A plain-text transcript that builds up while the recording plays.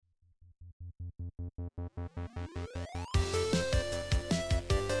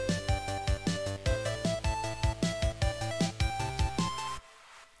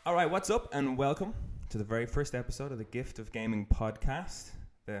All right, what's up, and welcome to the very first episode of the Gift of Gaming podcast,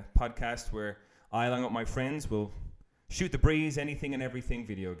 the podcast where I, along with my friends, will shoot the breeze, anything and everything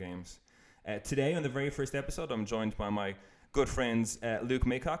video games. Today, on the very first episode, I'm joined by my good friends Luke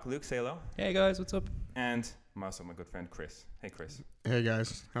Maycock. Luke, say hello. Hey guys, what's up? And I'm also my good friend Chris. Hey, Chris. Hey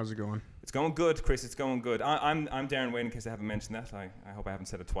guys, how's it going? It's going good, Chris. It's going good. I'm Darren Wade, in case I haven't mentioned that. I hope I haven't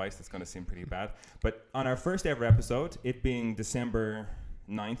said it twice. That's going to seem pretty bad. But on our first ever episode, it being December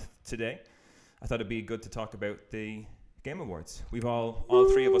 9th today, I thought it'd be good to talk about the Game Awards. We've all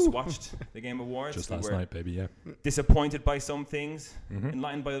three of us watched the Game Awards. Just last night, baby, yeah. Disappointed by some things,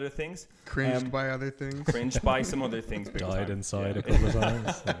 enlightened by other things. Cringed by other things. Cringed by some other things. Died inside a couple of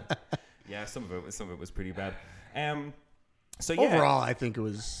times. Yeah, some of it was pretty bad. So yeah. Overall, I think it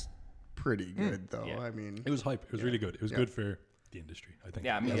was pretty good, though. Yeah. I mean, It was hype. It was really good. It was good for the industry, I think.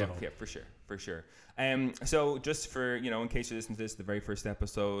 Yeah, for sure. So just for, in case you listen to this, the very first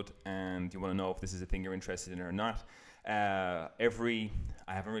episode, and you want to know if this is a thing you're interested in or not, I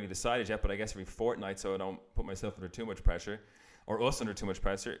haven't really decided yet, but I guess every fortnight, so I don't put myself under too much pressure, or us under too much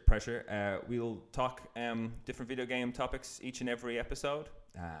pressure, we'll talk different video game topics each and every episode.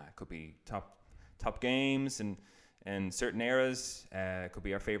 It could be top games and certain eras. It could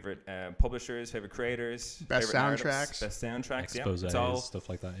be our favorite publishers, favorite creators, Best favorite soundtracks. best soundtracks. Exposés, Yeah, it's all stuff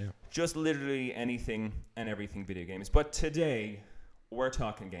like that, yeah. just literally anything and everything video games. But today we're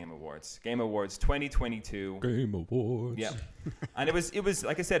talking Game Awards. Game Awards 2022. Game Awards. Yeah. And it was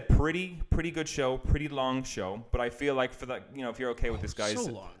like I said, pretty good show, pretty long show. But I feel like for that, if you're okay with this, guys.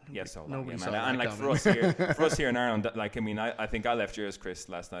 so long. Yeah, so long. Nobody Yeah, saw man. that And like coming. for us here in Ireland, I think I left yours, Chris,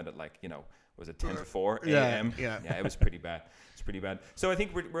 last night at was it 10 to 4 a.m.? Yeah. Yeah, it was pretty bad. It's pretty bad. So I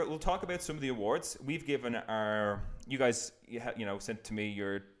think we'll talk about some of the awards. We've given you guys sent to me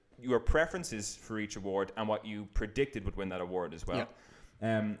your preferences for each award and what you predicted would win that award as well.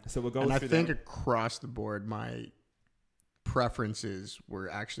 Yeah. So we'll go and through I think them. across the board, my preferences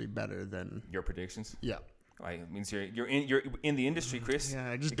were actually better than Your predictions. Yeah. It means you're in the industry, Chris. Yeah,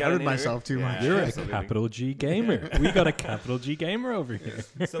 I just You got an doubted myself too much. You're absolutely. a capital G gamer. We got a capital G gamer over here.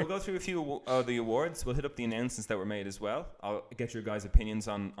 So we'll go through a few of the awards. We'll hit up the announcements that were made as well. I'll get your guys' opinions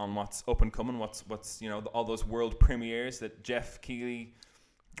on what's up and coming, what's all those world premieres that Jeff Keighley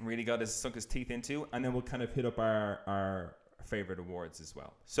really sunk his teeth into, and then we'll kind of hit up our favorite awards as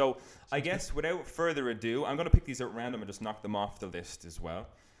well. So I guess without further ado, I'm going to pick these at random and just knock them off the list as well.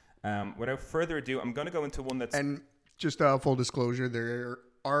 Without further ado, I'm going to go into one that's... And just full disclosure, there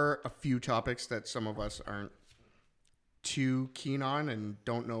are a few topics that some of us aren't too keen on and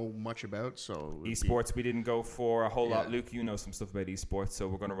don't know much about. So esports, we didn't go for a whole lot. Yeah. Luke, you know some stuff about esports, so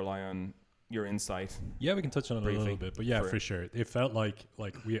we're going to rely on your insight. Yeah, we can touch on it Briefly. a little bit, but yeah, for sure. It felt like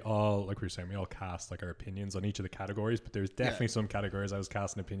we all, like we were saying, we all cast like our opinions on each of the categories, but there's definitely some categories I was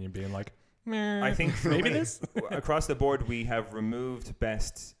casting an opinion being like, meh, I think maybe this. Across the board, we have removed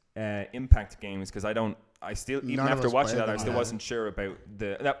best impact games because I still, even None of after us watching played that, I them, still yeah. wasn't sure about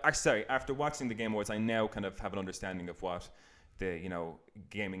after watching the Game Awards, I now kind of have an understanding of what the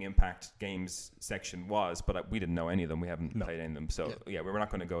gaming impact games section was, but we didn't know any of them. We haven't played any of them, so yeah, we're not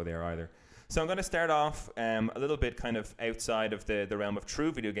going to go there either. So I'm going to start off a little bit kind of outside of the realm of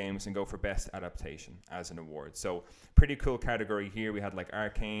true video games and go for best adaptation as an award. So pretty cool category here. We had like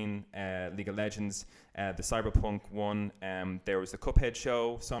Arcane, League of Legends, the Cyberpunk one. There was the Cuphead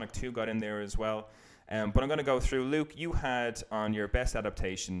show. Sonic 2 got in there as well. But I'm going to go through. Luke, you had on your best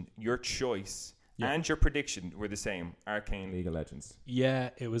adaptation, your choice and your prediction were the same. Arcane, League of Legends.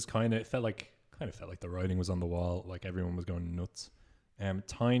 Yeah, it was kind of felt like the writing was on the wall. Like everyone was going nuts.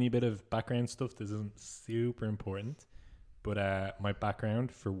 Tiny bit of background stuff. This isn't super important, but my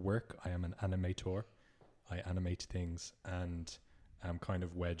background for work, I am an animator. I animate things, and I'm kind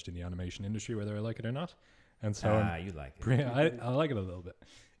of wedged in the animation industry, whether I like it or not. And so you like it. I like it a little bit.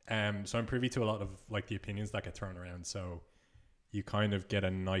 So I'm privy to a lot of like the opinions that get thrown around. So you kind of get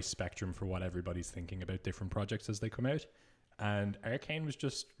a nice spectrum for what everybody's thinking about different projects as they come out. And Arcane was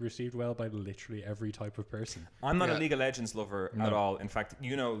just received well by literally every type of person. I'm not a League of Legends lover at all. In fact,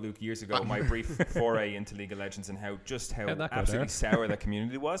 Luke, years ago, my brief foray into League of Legends and how absolutely sour that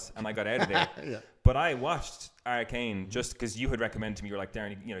community was, and I got out of there. Yeah. But I watched Arcane just because you had recommended to me. You were like,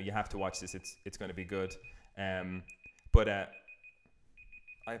 Darren, you have to watch this. It's going to be good. But I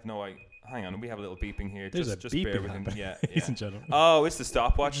have no idea. Hang on, we have a little beeping here. There's just a bear beeping with him. happening, Yeah. ladies and gentlemen. Oh, it's the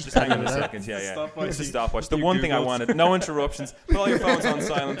stopwatch. Just hang on a second. Yeah. It's the stopwatch. The one thing I wanted. No interruptions. Put all your phones on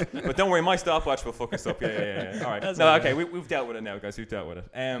silent. But don't worry, my stopwatch will fuck us up. Yeah. All right. Okay. We've dealt with it now, guys. We've dealt with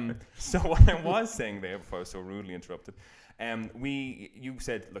it. So what I was saying there before I was so rudely interrupted, you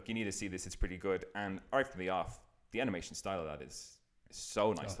said, look, you need to see this. It's pretty good. And right from the off, the animation style of that is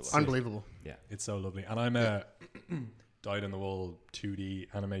so nice to look. Unbelievable. Yeah, it's so lovely. And I'm a dyed-in-the-wool 2D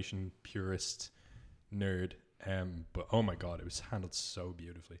animation purist nerd. But oh my god, it was handled so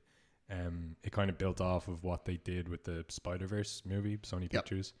beautifully. It kind of built off of what they did with the Spider-Verse movie, Sony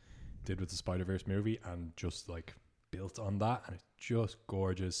Pictures did with the Spider-Verse movie, and just like built on that, and it's just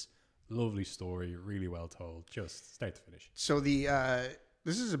gorgeous, lovely story, really well told, just start to finish. So this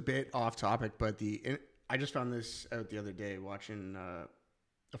is a bit off topic, but I just found this out the other day watching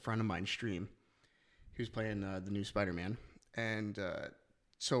a friend of mine stream. He was playing the new Spider-Man, and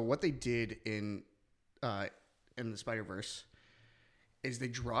so what they did in the Spider-Verse is they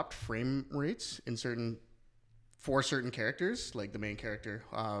dropped frame rates for certain characters, like the main character,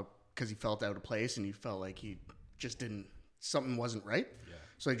 because he felt out of place and he felt like he just something wasn't right. Yeah.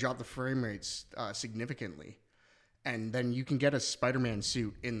 So they dropped the frame rates significantly. And then you can get a Spider-Man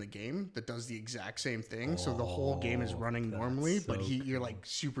suit in the game that does the exact same thing. So the whole game is running normally, so but you're like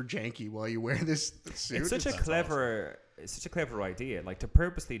super janky while you wear this suit. It's such a clever idea, like to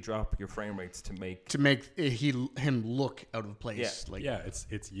purposely drop your frame rates to make him look out of place. Yeah. Like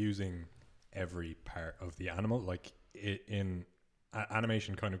it's using every part of the animal. Like in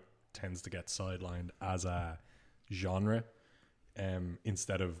animation, kind of tends to get sidelined as a genre.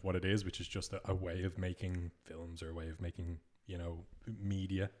 Instead of what it is, which is just a way of making films or a way of making,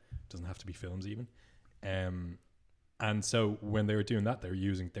 media. It doesn't have to be films even. And so when they were doing that, they were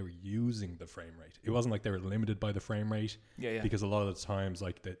using the frame rate. It wasn't like they were limited by the frame rate. Yeah. Because a lot of the times,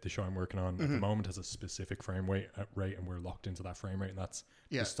 like the show I'm working on at the moment has a specific frame rate, and we're locked into that frame rate, and that's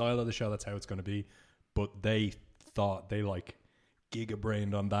the style of the show. That's how it's going to be. But they thought they like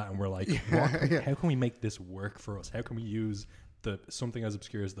giga-brained on that, and we're like, how can we make this work for us? How can we use something as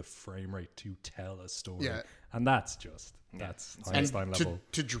obscure as the frame rate to tell a story? And that's Einstein level.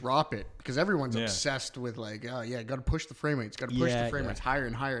 To drop it, because everyone's obsessed with like, got to push the frame rates, got to push the frame rates higher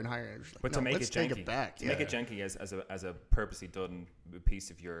and higher and higher. Like, but to make it janky, take it back. Make it janky as a purposely done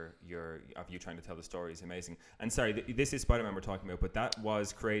piece of you trying to tell the story is amazing. And sorry, this is Spider-Man we're talking about, but that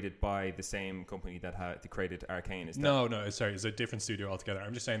was created by the same company that created Arcane. Is that? No, sorry, it's a different studio altogether.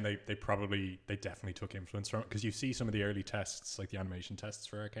 I'm just saying they definitely took influence from it, because you see some of the early tests, like the animation tests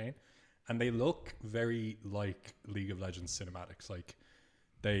for Arcane, and they look very like League of Legends cinematics. Like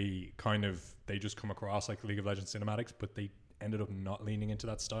they just come across like League of Legends cinematics, but they ended up not leaning into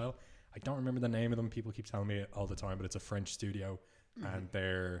that style. I don't remember the name of them. People keep telling me it all the time, but it's a French studio, and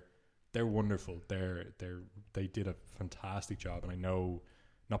they're wonderful. They did a fantastic job, and I know,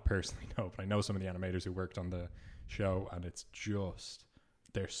 not personally no, but I know some of the animators who worked on the show, and it's just,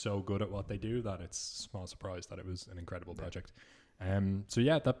 they're so good at what they do that it's a small surprise that it was an incredible project. So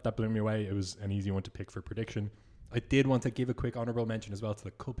that blew me away. It was an easy one to pick for prediction. I did want to give a quick honorable mention as well to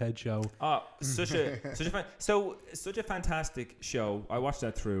the Cuphead show. Such a fantastic show. I watched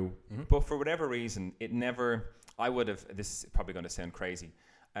that through, but for whatever reason, this is probably going to sound crazy.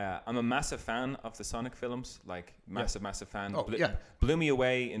 I'm a massive fan of the Sonic films, like massive fan. Blew me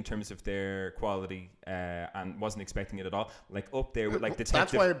away in terms of their quality, and wasn't expecting it at all. Like up there with like Detective.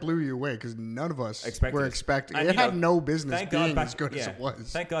 That's why it blew you away, because none of us were expecting. And, it had no business being as good as it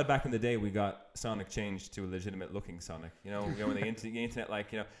was. Thank God back in the day we got Sonic changed to a legitimate looking Sonic. When the internet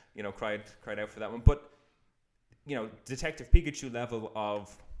cried out for that one. But Detective Pikachu level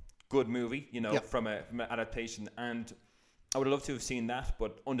of good movie, from an adaptation, and I would love to have seen that,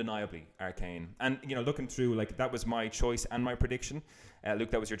 but undeniably Arcane. And, looking through, like, that was my choice and my prediction.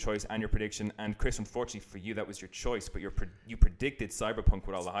 Luke, that was your choice and your prediction. And Chris, unfortunately for you, that was your choice, but you predicted Cyberpunk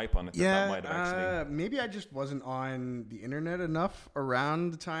with all the hype on it. Yeah, that might have actually... maybe I just wasn't on the internet enough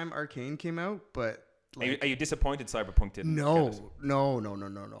around the time Arcane came out, but... Are you disappointed Cyberpunk didn't get it?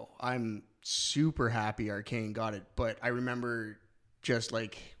 No. I'm super happy Arcane got it, but I remember just,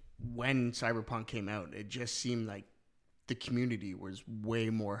 like, when Cyberpunk came out, it just seemed like the community was way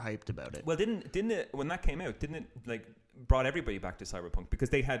more hyped about it. Well, didn't it when that came out? Didn't it like brought everybody back to Cyberpunk, because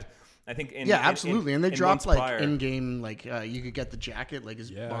they had, I think, absolutely, and they dropped like in-game, like you could get the jacket, like his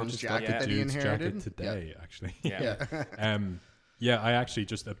mom's jacket that he inherited today, actually. I actually,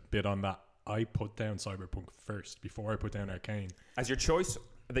 just a bit on that. I put down Cyberpunk first before I put down Arcane as your choice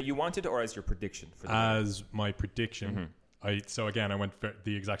that you wanted, or as your prediction for the as my prediction. I went for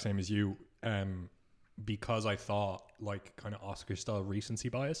the exact same as you. Because I thought, like, kind of Oscar-style recency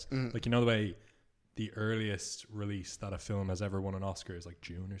bias. Like, the way the earliest release that a film has ever won an Oscar is, like,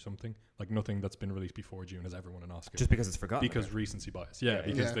 June or something. Like, nothing that's been released before June has ever won an Oscar. Just because it's forgotten. Because recency bias.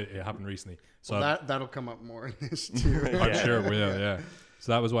 Because it happened recently. So that'll come up more in this, too. I'm sure it will, yeah.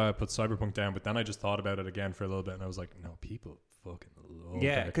 So that was why I put Cyberpunk down. But then I just thought about it again for a little bit, and I was like, no, people fucking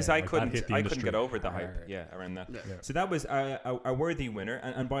Yeah, because I couldn't get over the hard. hype. Yeah, around that. Yeah. So that was a worthy winner.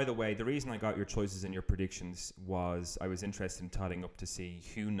 And by the way, the reason I got your choices and your predictions was I was interested in totting up to see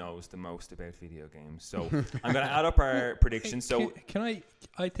who knows the most about video games. So I'm going to add up our predictions. So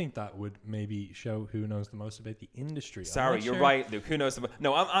I think that would maybe show who knows the most about the industry. Sorry, you're right, Luke. Who knows the most?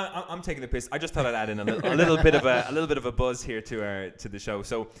 No, I'm taking the piss. I just thought I'd add in a little bit of a buzz here to the show.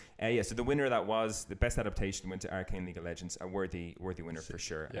 So so the winner that was the best adaptation went to Arcane League of Legends, a worthy winner for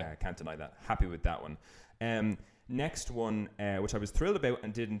sure. Yeah. Can't deny that. Happy with that one. Next one, which I was thrilled about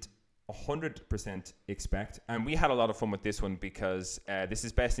and didn't 100% expect, and we had a lot of fun with this one because this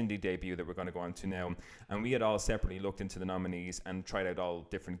is best indie debut that we're going to go on to now, and we had all separately looked into the nominees and tried out all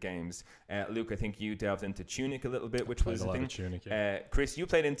different games. Luke, I think you delved into Tunic a little bit, which was the thing. Tunic, yeah. Chris, you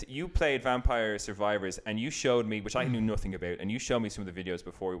played Vampire Survivors, and you showed me, which I knew nothing about, and you showed me some of the videos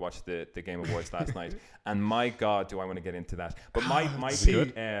before we watched the Game Awards last night, and my God, do I want to get into that. But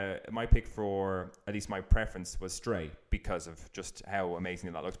my pick for, at least my preference, was Stray, because of just how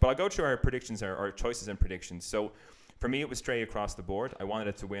amazing that looks. But I'll go through our predictions, our choices and predictions. So for me, it was Stray across the board. I wanted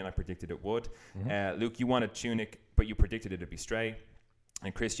it to win. I predicted it would. Luke, you wanted Tunic, but you predicted it to be Stray.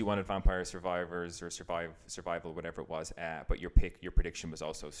 And Chris, you wanted Vampire Survivors or Survival, whatever it was. But your prediction was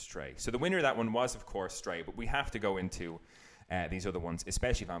also Stray. So the winner of that one was, of course, Stray. But we have to go into these other ones,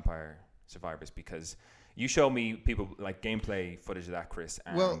 especially Vampire Survivors, because you show me people like gameplay footage of that, Chris,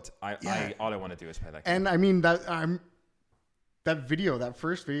 and all I want to do is play that game. And I mean that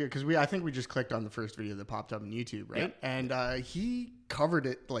first video, because I think we just clicked on the first video that popped up on YouTube, right? Yeah. And he covered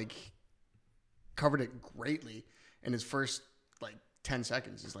it greatly in his first 10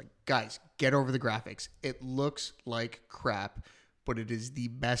 seconds. He's like, guys, get over the graphics. It looks like crap, but it is the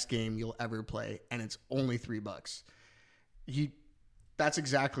best game you'll ever play, and it's only $3. That's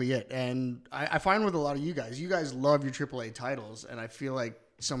exactly it. And I find with a lot of you guys love your AAA titles, and I feel like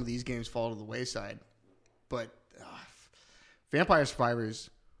some of these games fall to the wayside. But Vampire Survivors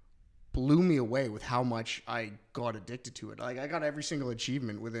blew me away with how much I got addicted to it. I got every single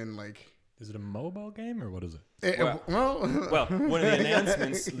achievement within Is it a mobile game or what is it? Well, one of the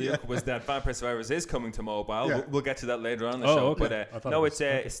announcements, Luke, was that Vampire Survivors is coming to mobile. Yeah. We'll get to that later on in the show. Okay. But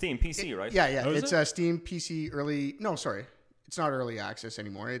it's Steam PC, right? Yeah. It's a Steam PC early. No, sorry, it's not early access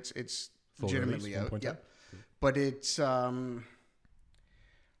anymore. It's legitimately out. Yeah, but it's hard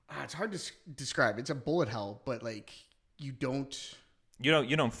to describe. It's a bullet hell, but you don't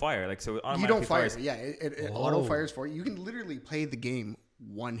fire so it automatically you don't fire. Fires. Yeah, it auto fires for you. You can literally play the game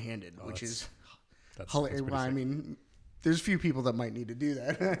one-handed, which is hilarious. Well, I mean, there's a few people that might need to do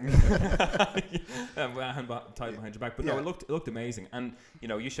that. Hand tied behind your back, but no, it looked amazing. And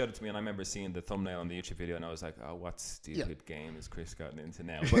you showed it to me, and I remember seeing the thumbnail on the YouTube video, and I was like, "Oh, what stupid game has Chris gotten into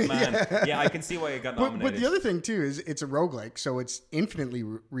now?" But man, I can see why it got nominated. But the other thing too is it's a roguelike, so it's infinitely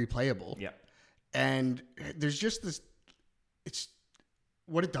replayable. Yeah, and there's just this. It's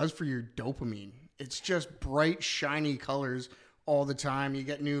what it does for your dopamine. It's just bright, shiny colors all the time. You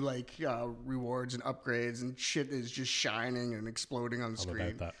get new rewards and upgrades, and shit is just shining and exploding on the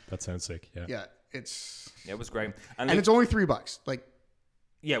screen. About that sounds sick. Yeah, it was great, and it's only $3.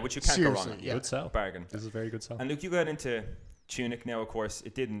 Which you can't go wrong. Yeah. Good sell. Bargain. This is a very good sell. And Luke, you got into Tunic. Now, of course,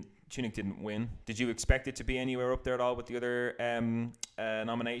 Tunic didn't win. Did you expect it to be anywhere up there at all with the other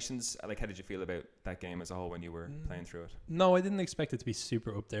nominations? How did you feel about that game as a whole when you were playing through it? No, I didn't expect it to be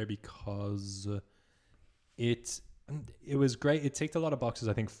super up there because it was great. It ticked a lot of boxes,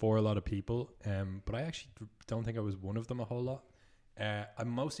 I think, for a lot of people. But I actually don't think I was one of them a whole lot. I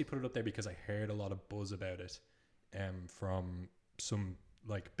mostly put it up there because I heard a lot of buzz about it from some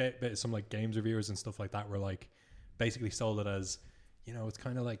some games reviewers and stuff like that were basically sold it as, it's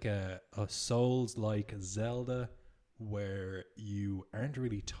kind of like a Souls-like Zelda where you aren't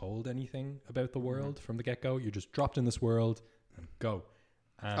really told anything about the world from the get-go. You're just dropped in this world and go.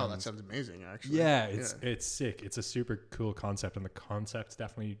 That sounds amazing, actually. Yeah, it's sick. It's a super cool concept, and the concept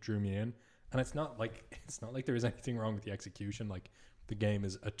definitely drew me in. And it's not like there is anything wrong with the execution. The game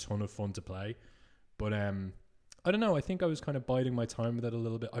is a ton of fun to play, but I don't know. I think I was kind of biding my time with it a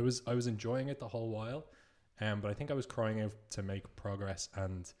little bit. I was enjoying it the whole while, but I think I was crying out to make progress.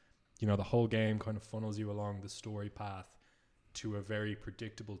 And the whole game kind of funnels you along the story path to a very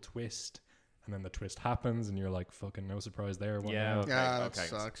predictable twist. And then the twist happens, and you're like, "Fucking no surprise there." That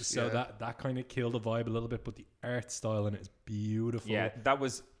sucks. So that kind of killed the vibe a little bit, but the art style in it is beautiful. Yeah, that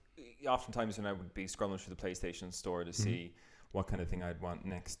was oftentimes when I would be scrolling through the PlayStation Store to see what kind of thing I'd want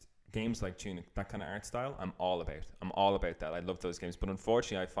next. Games like Tunic, that kind of art style, I'm all about that. I love those games, but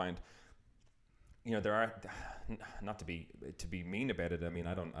unfortunately, I find you know, there are, not to be mean about it. I mean,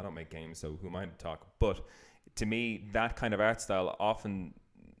 I don't make games, so who am I to talk? But to me, that kind of art style often,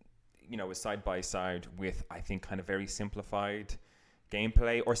 you know, is side by side with, I think, kind of very simplified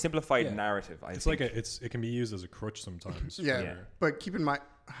gameplay or simplified narrative. It's think. Like it can be used as a crutch sometimes. But keep in mind,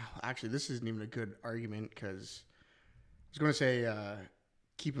 actually, this isn't even a good argument because I was going to say,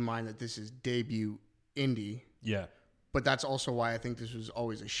 keep in mind that this is debut indie. Yeah. But that's also why I think this was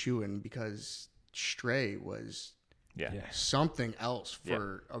always a shoo-in, because Stray was something else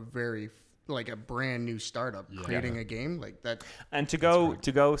for a very like a brand new startup creating a game like that. And to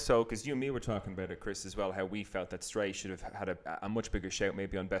go so because you and me were talking about it, Chris, as well, how we felt that Stray should have had a much bigger shout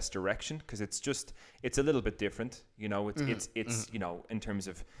maybe on best direction, because it's a little bit different, you know. It's you know, in terms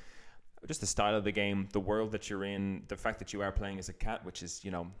of just the style of the game, the world that you're in, the fact that you are playing as a cat, which is,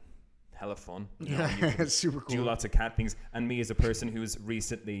 you know, hella fun. You know, you it's super cool. Do lots of cat things. And me as a person who's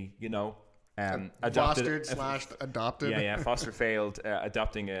recently, you know, adopted / adopted. Foster failed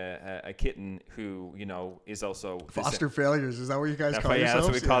adopting a kitten who, you know, is also foster failures. Is that what you guys call yourselves?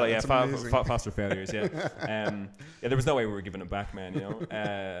 That's what we call it. Foster failures. There was no way we were giving him back, man. You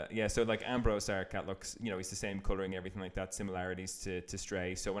know. So like Ambrose, our cat, looks, you know, he's the same coloring, everything like that, similarities to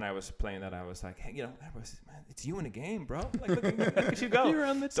Stray. So when I was playing that, I was like, hey, you know, Ambrose, man, it's you in a game, bro. Like, look at you go. You're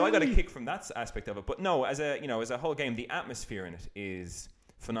on the so I got a kick from that aspect of it. But no, as a whole game, the atmosphere in it is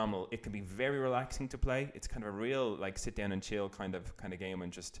phenomenal. It can be very relaxing to play. It's kind of a real like sit down and chill kind of game,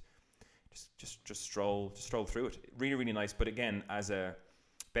 and just stroll through it. Really, really nice. But again, as a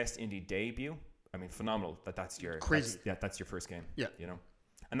best indie debut, I mean, phenomenal. That's your crazy. That's your first game. Yeah, you know,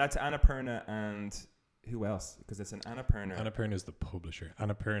 and that's Annapurna and who else? Because it's an Annapurna. Annapurna is the publisher.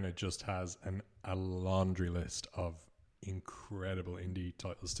 Annapurna just has a laundry list of incredible indie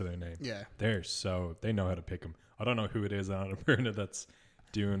titles to their name. Yeah, they know how to pick them. I don't know who it is at Annapurna that's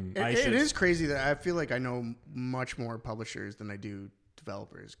doing. It is crazy that I feel like I know much more publishers than I do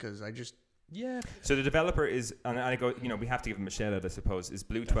developers, because I just So the developer is, and I go, you know, we have to give them a shout out, I suppose, is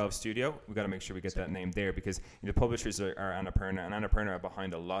Blue 12 Studio. We've got to make sure we get that name there, because the publishers are Annapurna, and Annapurna are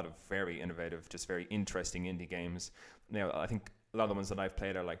behind a lot of very innovative, just very interesting indie games. Now, I think a lot of the ones that I've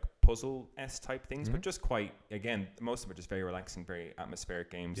played are like puzzle-esque type things, but just quite, again, most of them are just very relaxing, very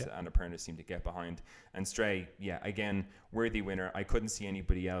atmospheric games that Annapurna seem to get behind. And Stray, again, worthy winner. I couldn't see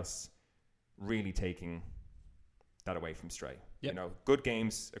anybody else really taking that away from Stray. You know, good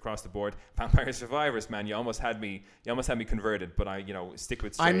games across the board. Vampire Survivors, man, you almost had me converted, but I, you know, stick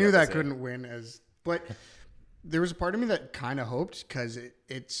with Stray. I knew that couldn't win but there was a part of me that kind of hoped, because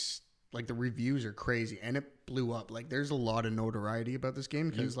it's like the reviews are crazy and it blew up. Like there's a lot of notoriety about this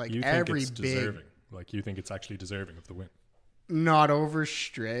game, because like you every think it's deserving. Like you think it's actually deserving of the win. Not over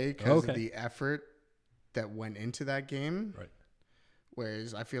Stray because of the effort that went into that game. Right.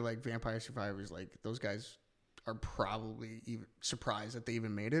 Whereas I feel like Vampire Survivors, like those guys are probably even surprised that they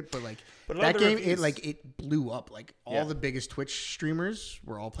even made it. But like that game, it blew up. Like all the biggest Twitch streamers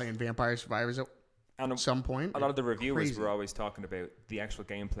were all playing Vampire Survivors at some point. A lot of the reviewers were always talking about the actual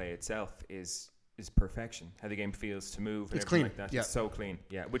gameplay itself is perfection. How the game feels to move and it's everything clean. like that. Yeah. It's so clean.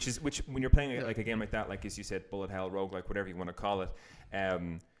 Yeah. Which when you're playing like a game like that, like as you said, bullet hell, roguelike, whatever you want to call it,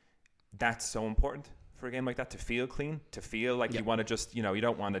 that's so important for a game like that, to feel clean, to feel like you want to just, you know, you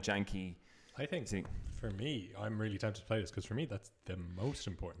don't want a janky. I think for me, I'm really tempted to play this, because for me that's the most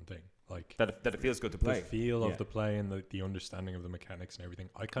important thing. Like that it feels good to play. The feel of the play and the understanding of the mechanics and everything.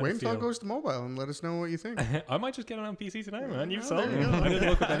 I kind Wait of until it goes to mobile and let us know what you think. I might just get it on PC tonight, man. You've sold me. I didn't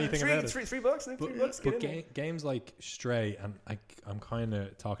look up anything about it. $3. But games like Stray, and I'm kind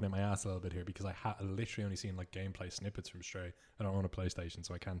of talking in my ass a little bit here, because I literally only seen like gameplay snippets from Stray. I don't own a PlayStation,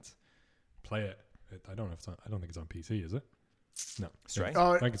 so I can't play it. I don't know if it's on, I don't think it's on PC, is it? No. Stray?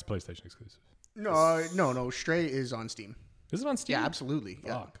 I think it's PlayStation exclusive. No. Stray is on Steam. Is it on Steam? Yeah, absolutely.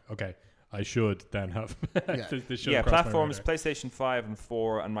 Yeah. Fuck. Okay. I should then have. Platforms PlayStation 5 and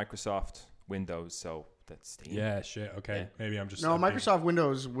 4 and Microsoft Windows. So that's Steam. Yeah, shit. Okay. Yeah. Maybe I'm just. No, Microsoft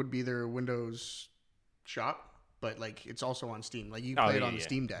Windows would be their Windows shop, but like it's also on Steam. Like you play it on the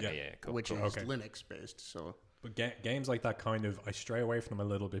Steam Deck, which is Linux based. So. But games like that I stray away from them a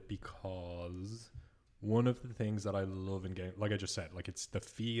little bit, because one of the things that I love in games, like I just said, like it's the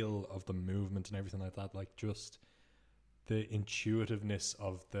feel of the movement and everything like that, like just the intuitiveness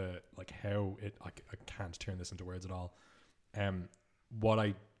of the, like how it, I can't turn this into words at all. What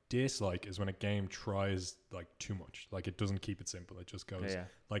I dislike is when a game tries like too much, like it doesn't keep it simple. It just goes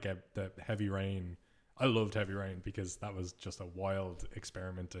like the Heavy Rain. I loved Heavy Rain because that was just a wild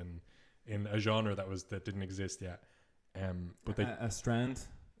experiment in a genre that didn't exist yet. But a Strand.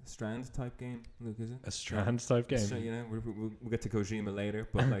 Strand type game, Luke, is it? A Strand type game. So, you know, we'll get to Kojima later,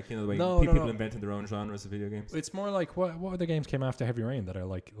 but like, you know, the way No, people no. invented their own genres of video games. It's more like what other games came after Heavy Rain that are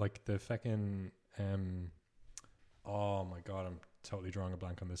like the fucking oh my god, I'm totally drawing a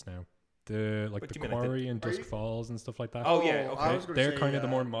blank on this now. The What the do you mean, like Quarry and Dusk Falls and stuff like that. Oh, yeah, okay. I was gonna They're say, kind of the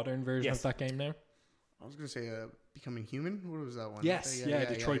more modern version yes. of that game now. I was gonna say Becoming Human. What was that one? Yes,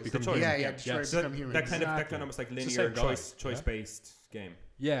 Detroit Become Detroit. Human. Yeah, Detroit So Become Human. that kind of Exactly. almost like It's the linear same vibe, choice based game.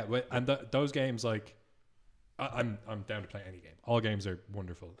 Yeah, and those games, like, I'm down to play any game. All games are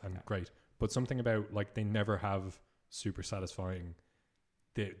wonderful and great, but something about like they never have super satisfying.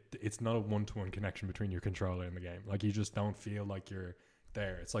 It's not a one-to-one connection between your controller and the game. Like you just don't feel like you're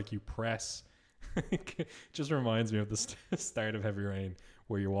there. It's like you press. It just reminds me of the start of Heavy Rain,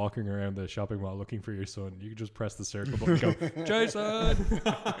 where you're walking around the shopping mall looking for your son. You can just press the circle button and go, Jason,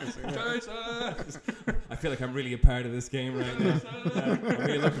 Jason. I feel like I'm really a part of this game right now. I'm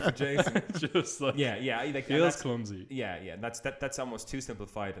really looking for Jason. Just like Like feels clumsy. Yeah. That's almost too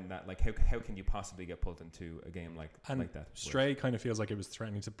simplified, and that like how can you possibly get pulled into a game like that? Stray kind of feels like it was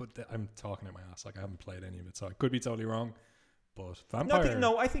threatening to, but I'm talking at my ass. Like I haven't played any of it, so I could be totally wrong. But Vampire.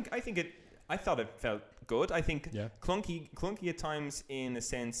 I thought it felt good. I think Yeah. clunky at times in a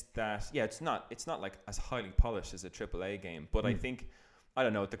sense that it's not like as highly polished as a AAA game, but I think I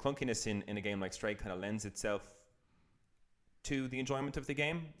don't know, the clunkiness in a game like Stray kind of lends itself to the enjoyment of the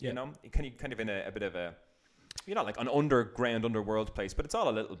game. Yeah. You know, it kind of in a bit of a, you know, like an underworld place, but it's all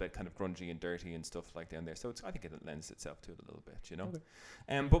a little bit kind of grungy and dirty and stuff like down there. So I think it lends itself to it a little bit, you know.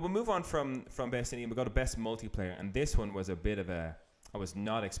 Okay. But we'll move on from Best Indie and we'll go to Best Multiplayer, and this one was a bit of a, I was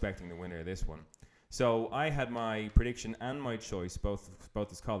not expecting the winner of this one. So I had my prediction and my choice both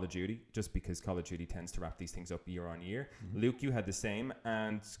as Call of Duty, just because Call of Duty tends to wrap these things up year on year. Mm-hmm. Luke, you had the same,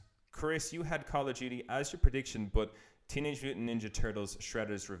 and Chris, you had Call of Duty as your prediction, but Teenage Mutant Ninja Turtles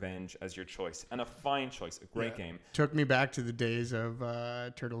Shredder's Revenge as your choice. And a fine choice, a great game. Took me back to the days of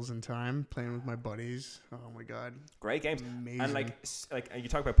Turtles in Time, playing with my buddies. Oh my god. Great games. Amazing. And like you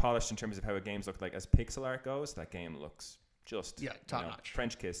talk about polished in terms of how a games look like as pixel art goes, that game looks just top notch.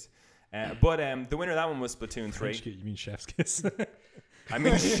 French kiss. But the winner of that one was Splatoon 3. French kiss, you mean Chef's Kiss? I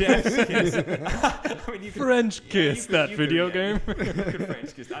mean Chef's Kiss. I mean, French Kiss, video game. You could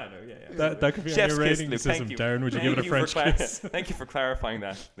French Kiss. I don't know. Yeah. That could be Chef's on your Kiss, rating Luke, system. thank you. Darren, would you give it a French kiss? Thank you for clarifying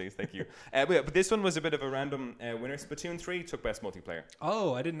that, please. Thank you. But this one was a bit of a random winner. Splatoon 3 took Best Multiplayer.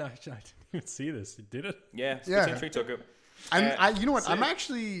 Oh, I didn't even see this. Did it? Yeah, Splatoon 3 took it. And you know what? sick. I'm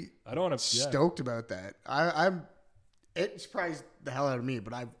actually I don't want to. stoked about that. It surprised the hell out of me,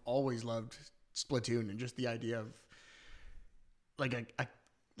 but I've always loved Splatoon and just the idea of like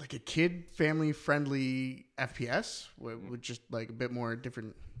a kid family friendly FPS with just like a bit more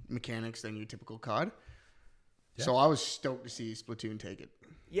different mechanics than your typical COD. Yeah. So I was stoked to see Splatoon take it.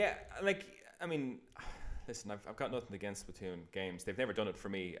 Yeah, like I mean, listen, I've got nothing against Splatoon games. They've never done it for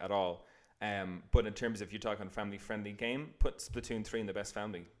me at all. But in terms of you talking family-friendly game, put Splatoon 3 in the best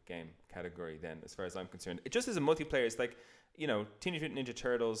family game category then, as far as I'm concerned. It just as a multiplayer, it's like, you know, Teenage Mutant Ninja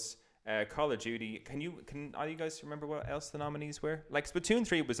Turtles, Call of Duty. Can all you guys remember what else the nominees were? Like Splatoon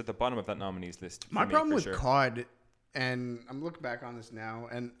 3 was at the bottom of that nominees list. My problem with COD, and I'm looking back on this now,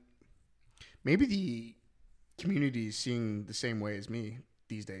 and maybe the community is seeing the same way as me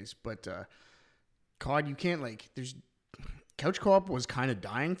these days, but COD, you can't there's couch co-op was kind of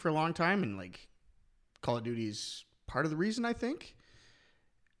dying for a long time, and like Call of Duty is part of the reason, I think.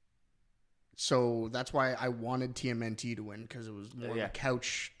 So that's why I wanted TMNT to win, because it was more of a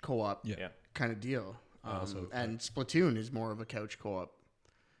couch co-op kind of deal. And Splatoon is more of a couch co-op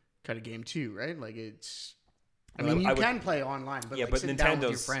kind of game too, right? Like it's... I mean, you can play online, but but sit down with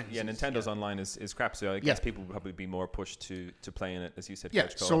your friends. Yeah, Nintendo's online is crap, so I guess people would probably be more pushed to play in it, as you said. Yeah,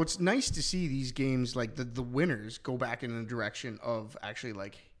 so it's nice to see these games, like the winners, go back in the direction of actually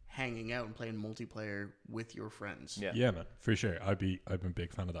like hanging out and playing multiplayer with your friends. Yeah, man, for sure. I've been a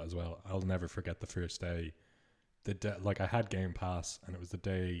big fan of that as well. I'll never forget the first day. I had Game Pass, and it was the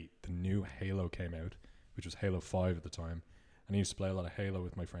day the new Halo came out, which was Halo 5 at the time. And I used to play a lot of Halo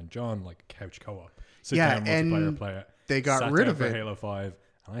with my friend John, like couch co-op. Sit down, multiplayer, play it. They got rid of it. Halo 5,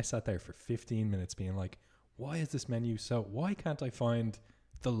 and I sat there for 15 minutes being like, why is this menu so... Why can't I find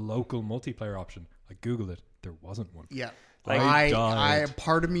the local multiplayer option? I Googled it. There wasn't one. Yeah. I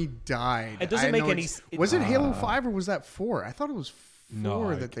part of me died. It doesn't make any... Was it Halo 5 or was that 4? I thought it was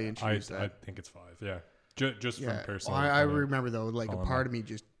 4 that they introduced that. I think it's 5, yeah. Just from personal... I remember, though, like a part of me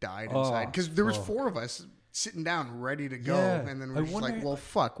just died inside. Because there was 4 of us sitting down ready to go, and then we're just like, well,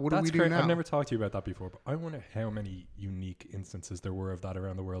 fuck, what do we do now? I've never talked to you about that before, but I wonder how many unique instances there were of that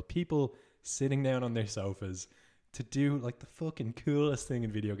around the world. People sitting down on their sofas, to do like the fucking coolest thing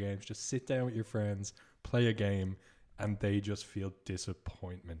in video games. Just sit down with your friends, play a game, and they just feel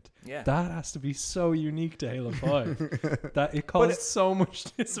disappointment. Yeah. That has to be so unique to Halo 5. That it caused so much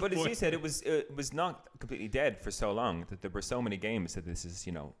disappointment. But as you said, it was not completely dead for so long that there were so many games that this is,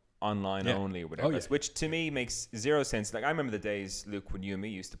 online only or whatever. Which to me makes zero sense. Like I remember the days, Luke, when you and me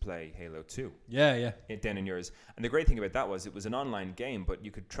used to play Halo 2. Yeah. Den and yours. And the great thing about that was it was an online game, but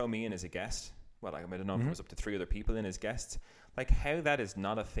you could throw me in as a guest. Well, I don't know if it was up to 3 other people in as guests. Like how that is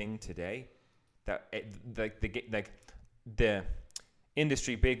not a thing today. That the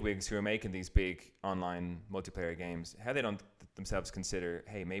industry bigwigs who are making these big online multiplayer games, how they don't themselves consider,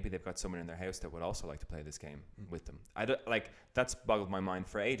 hey, maybe they've got someone in their house that would also like to play this game with them. I don't that's boggled my mind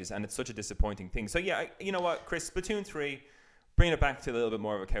for ages, and it's such a disappointing thing. So yeah, you know what, Chris, Splatoon 3, bringing it back to a little bit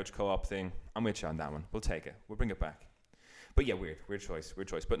more of a couch co-op thing. I'm with you on that one. We'll take it. We'll bring it back. But yeah, weird choice.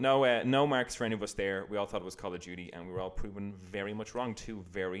 But no marks for any of us there. We all thought it was Call of Duty, and we were all proven very much wrong. 2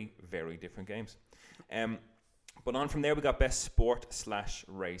 very, very different games. But on from there, we got best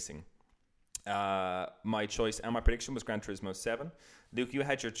sport/racing. My choice and my prediction was Gran Turismo 7. Luke, you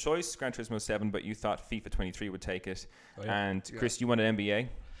had your choice, Gran Turismo 7, but you thought FIFA 23 would take it. Oh, yeah. And Chris, you wanted NBA?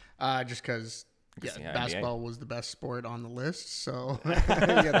 Just because basketball was the best sport on the list. So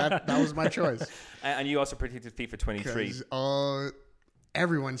that was my choice. And you also predicted FIFA 23.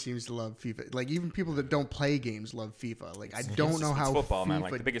 Everyone seems to love FIFA. Like even people that don't play games love FIFA. Like I don't know how it's football, FIFA man,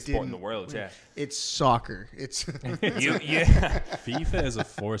 like the biggest sport in the world. Yeah, it's soccer. It's FIFA is a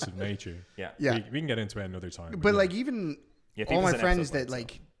force of nature. Yeah. We can get into it another time. But like even all my friends that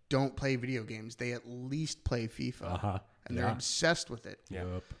don't play video games, they at least play FIFA, and they're obsessed with it. Yeah.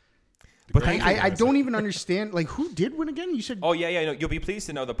 Yep. But I don't even understand. Like who did win again? You said. Oh yeah. No, you'll be pleased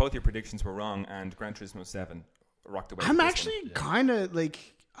to know that both your predictions were wrong, and Gran Turismo 7 rocked away. I'm actually kind of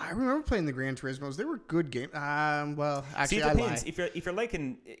like I remember playing the Gran Turismos. They were good games. Well, actually, it depends.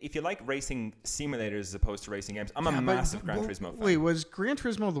 If you like racing simulators as opposed to racing games, I'm a massive Gran Turismo fan. Wait, was Gran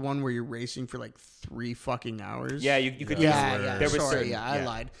Turismo the one where you're racing for like 3 fucking hours? Yeah, you could. I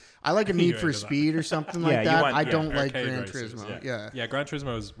lied. I like a Need for Speed or something like that. I don't like Gran Turismo. Yeah, Gran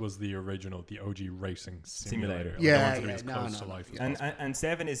Turismo was the original, the OG racing simulator. And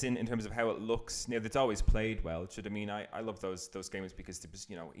 7 is in terms of how it looks. Now, it's always played well. I love those games because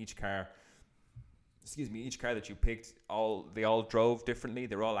each car that you picked, they all drove differently.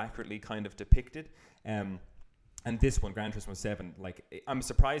 They're all accurately kind of depicted. And this one, Gran Turismo 7, I'm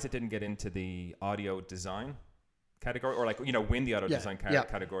surprised it didn't get into the audio design category or win the auto design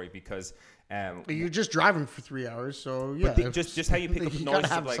category because you're just driving for 3 hours, so just how you pick up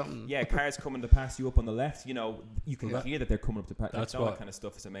noises of cars coming to pass you up on the left, you can hear that they're coming up to pass. That's all that kind of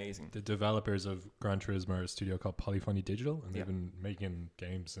stuff is amazing. The developers of Gran Turismo are a studio called Polyphony Digital, and they've been making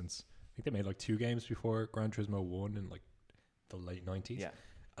games since I think they made 2 games before Gran Turismo 1 in the late 90s.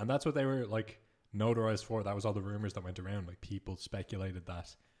 And that's what they were notarized for. That was all the rumors that went around. People speculated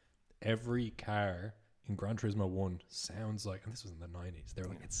that every car in Gran Turismo 1 sounds like, and this was in the 90s, they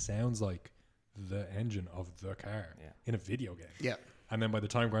were it sounds like the engine of the car in a video game. Yeah. And then by the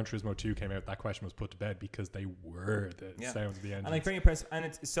time Gran Turismo 2 came out, that question was put to bed because they were the sounds of the engine. And very impressive. And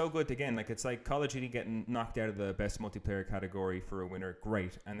it's so good again. It's like Call of Duty getting knocked out of the best multiplayer category for a winner,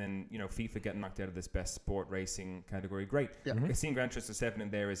 great. And then FIFA getting knocked out of this best sport racing category, great. Yeah. Seeing Gran Turismo 7 in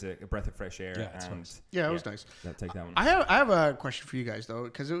there is a breath of fresh air. Yeah, nice. It was nice. I'll take that one. I have a question for you guys though,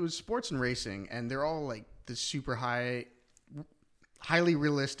 because it was sports and racing, and they're all the super highly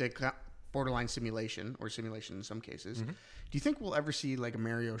realistic, borderline simulation or simulation in some cases. Mm-hmm. Do you think we'll ever see a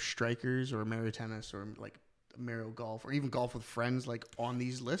Mario Strikers or Mario Tennis or Mario Golf or even Golf with Friends on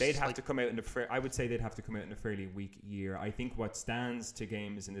these lists? They'd have to come out I would say they'd have to come out in a fairly weak year. I think what stands to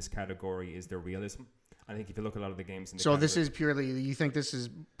games in this category is their realism. I think if you look at a lot of the games in the category, this is purely, you think this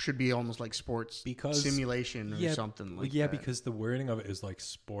should be almost like sports simulation or something like that? Yeah, because the wording of it is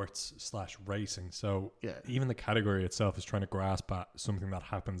sports/racing. So even the category itself is trying to grasp at something that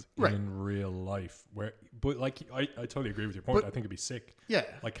happens in real life. But I totally agree with your point. I think it'd be sick. Yeah.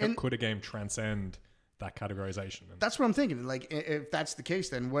 Could a game transcend that categorization? That's what I'm thinking. If that's the case,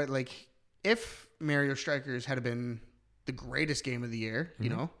 then what, if Mario Strikers had been the greatest game of the year,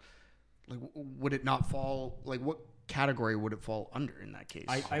 would it not fall? What category would it fall under in that case?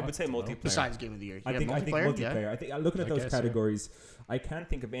 I would say multiplayer. Besides game of the year, I think multiplayer. Yeah. I think looking at those categories, I can't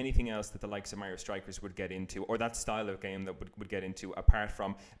think of anything else that the likes of Mario Strikers would get into, or that style of game that would get into, apart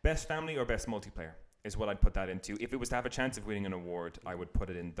from best family or best multiplayer. Is what I'd put that into. If it was to have a chance of winning an award, I would put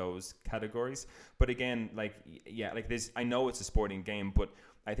it in those categories. But again, this, I know it's a sporting game, but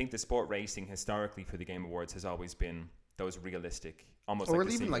I think the sport racing historically for the Game Awards has always been those realistic, almost or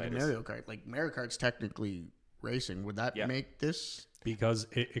even Mario Kart. Mario Kart's technically racing. Would that make this? Because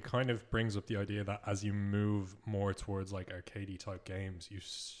it kind of brings up the idea that as you move more towards like arcadey type games,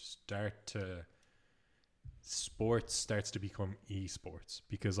 sports starts to become esports.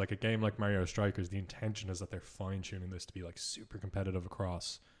 Because like a game like Mario Strikers, the intention is that they're fine tuning this to be like super competitive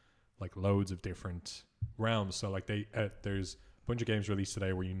across like loads of different realms. So like there's a bunch of games released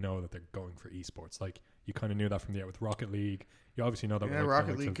today where you know that they're going for esports. Like you kind of knew that from the with Rocket League. You obviously know that. Yeah,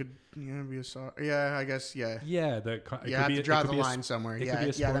 Rocket League could be a I guess you have to draw the line somewhere.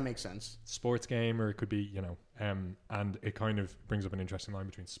 Yeah, that makes sense. Sports game, or it could be and it kind of brings up an interesting line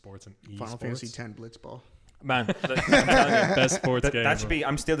between sports and esports. Final Fantasy X Blitzball. Man, I'm telling you, best sports game. That should be.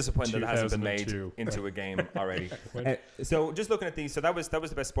 I'm still disappointed that it hasn't been made into a game already. So just looking at these, so that was the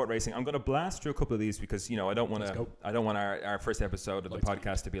best sport racing. I'm going to blast through a couple of these because I don't want our first episode of the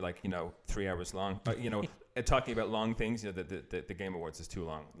podcast to be like 3 hours long. Talking about long things, the Game Awards is too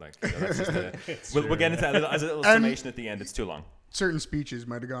long. Like that's just we'll get into that as a little summation at the end. It's too long. Certain speeches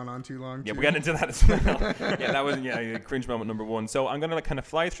might have gone on too long. Yeah, we got into that as well. That was cringe moment number one. So I'm going to kind of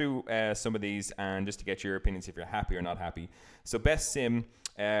fly through some of these and just to get your opinions if you're happy or not happy. So best sim,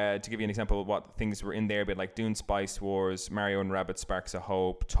 to give you an example of what things were in there, but like Dune Spice Wars, Mario and Rabbids Sparks of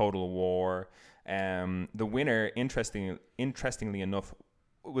Hope, Total War. The winner, interestingly enough,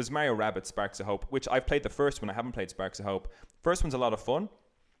 was Mario Rabbids Sparks of Hope, which I've played the first one. I haven't played Sparks of Hope. First one's a lot of fun.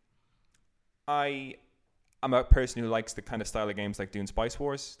 I'm a person who likes the kind of style of games like Dune Spice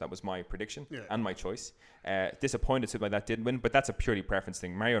Wars. That was my prediction and my choice. Disappointed something like that didn't win, but that's a purely preference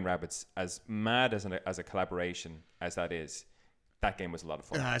thing. Mario and Rabbids, as mad as a collaboration as that is, that game was a lot of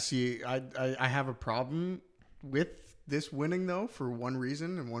fun. See, I have a problem with this winning, though, for one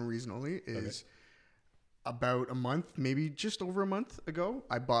reason and one reason only is about a month, maybe just over a month ago,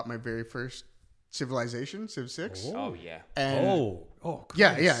 I bought my very first Civilization, Civ 6. Oh, yeah. And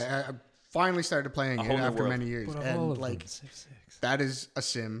yeah. I finally started playing it after many years. But and like, that is a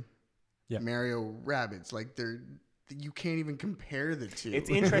sim. Yeah. Mario Rabbids. Like, you can't even compare the two. It's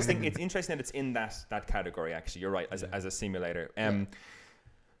interesting. It's interesting that it's in that category, actually. You're right, as a simulator.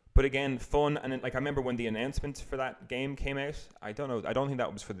 But again, fun, and I remember when the announcement for that game came out. I don't know. I don't think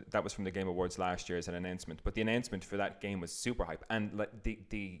that was from the Game Awards last year as an announcement. But the announcement for that game was super hype, and like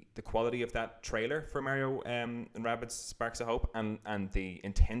the quality of that trailer for Mario and Rabbids Sparks of Hope, and the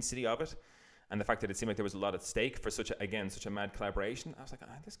intensity of it, and the fact that it seemed like there was a lot at stake for such a mad collaboration. I was like,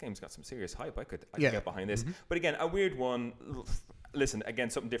 this game's got some serious hype. I could get behind this. Mm-hmm. But again, a weird one. Listen, again,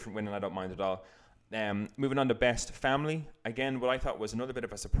 something different winning. I don't mind at all. Moving on to best family. Again, what I thought was another bit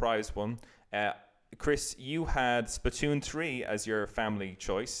of a surprise one. Chris, you had Splatoon 3 as your family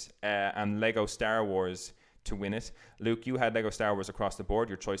choice and Lego Star Wars to win it. Luke, you had Lego Star Wars across the board,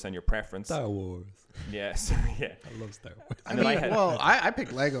 your choice and your preference. Star Wars. Yes. Yeah. I love Star Wars. I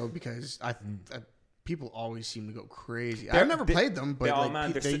picked Lego because people always seem to go crazy. I've never played them, but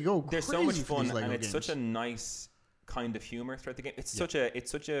they go crazy. They're so much fun, and it's such a nice kind of humor throughout the game. It's such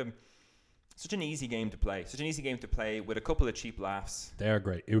an easy game to play. Such an easy game to play with a couple of cheap laughs. They are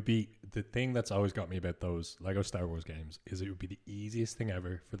great. It would be the thing that's always got me about those Lego Star Wars games is it would be the easiest thing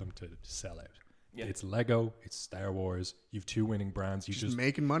ever for them to sell out. Yeah. It's Lego, it's Star Wars. You've two winning brands. You just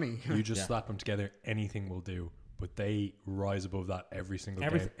making money. You just slap them together. Anything will do. But they rise above that every single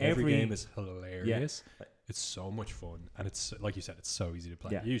game. Every game is hilarious. Yeah. It's so much fun, and it's like you said, it's so easy to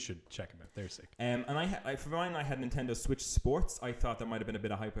play. Yeah. You should check them out; they're sick. And for mine, I had Nintendo Switch Sports. I thought there might have been a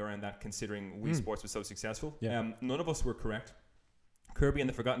bit of hype around that, considering Wii Sports was so successful. Yeah. None of us were correct. Kirby and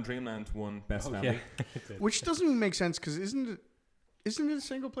the Forgotten Dreamland won Best Family, which doesn't even make sense because isn't it a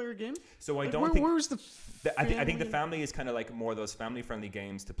single player game? So I don't think. Where's I think the family is kind of like more of those family friendly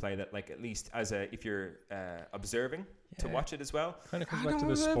games to play that, like at least if you're observing to watch it as well. Kind of comes back to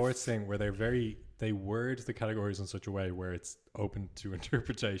the sports thing where they word the categories in such a way where it's open to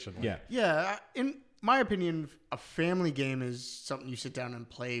interpretation. Yeah. In my opinion, a family game is something you sit down and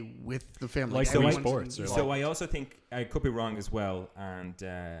play with the family. Like so sports. So I also think I could be wrong as well, and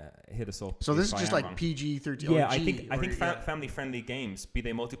hit us up. So this is just like wrong. PG-13. Yeah, I think family-friendly games, be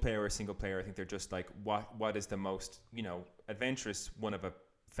they multiplayer or single player, I think they're just like what is the most adventurous one of a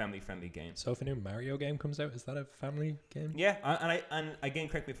family-friendly game. So if a new Mario game comes out, is that a family game? Yeah, and again,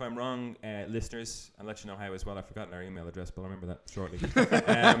 correct me if I'm wrong, listeners. I'll let you know how as well. I've forgotten our email address, but I'll remember that shortly.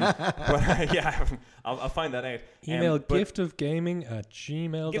 I'll find that out. Email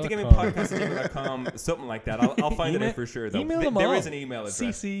giftofgaming@gmail.com. Giftofgamingpodcast@gmail.com, something like that. I'll find it out for sure, though. Email them there all. is an email address.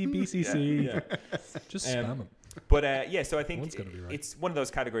 CC, BCC. Yeah. Just spam them. But so I think right. it's one of those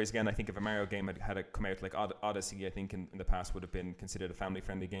categories again. I think if a Mario game had come out like Odyssey, I think in the past would have been considered a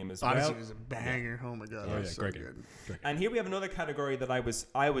family-friendly game as Odyssey well. was a banger. Oh my god, that was so great good. game. And here we have another category that I was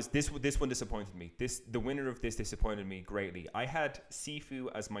this one disappointed me. The winner of this disappointed me greatly. I had Sifu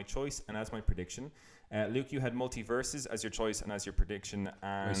as my choice and as my prediction. Luke, you had Multiverses as your choice and as your prediction.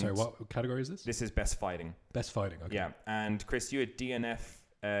 And Wait, sorry, what category is this? This is best fighting. Best fighting. Okay. Yeah, and Chris, you had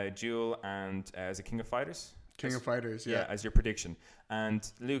DNF, Duel, and as a King of Fighters. King of Fighters, yeah, as your prediction. And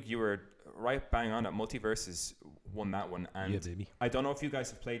Luke, you were right bang on it. Multiverses won that one. And yeah, baby. I don't know if you guys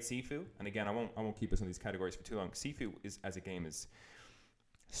have played Sifu. And again, I won't keep us on these categories for too long. Sifu as a game is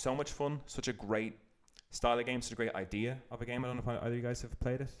so much fun, such a great style of game, such a great idea of a game. I don't know if either of you guys have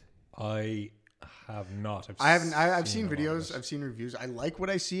played it. I have not. I've seen videos. I've seen reviews. I like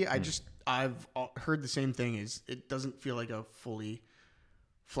what I see. I've heard the same thing. Is it doesn't feel like a fully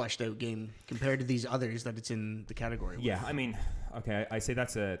fleshed out game compared to these others that it's in the category with. Yeah, I mean, okay, I say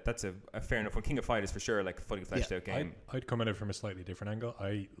that's a fair enough one. King of Fighters for sure, like a fully fleshed out game. I'd come at it from a slightly different angle.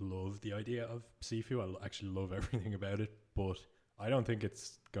 I love the idea of Sifu. I actually love everything about it, but I don't think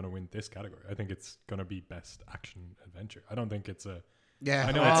it's going to win this category. I think it's going to be best action adventure. I don't think it's a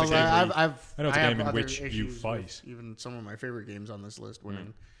I know it's a game. It's a game in which you fight. Even some of my favorite games on this list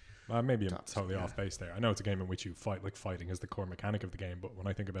winning. Maybe I'm totally off base there. I know it's a game in which you fight. Like fighting is the core mechanic of the game, but when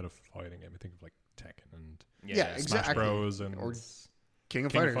I think about a fighting game, I think of like Tekken and exactly. Smash Bros. And or King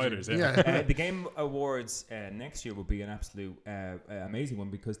of Fighters. The Game Awards next year will be an absolute amazing one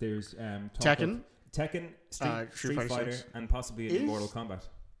because there's Tekken, Street Fighter, and possibly Mortal Kombat.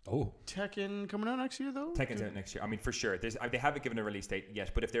 Oh, Tekken coming out next year though. Tekken's out next year. I mean, for sure. They haven't given a release date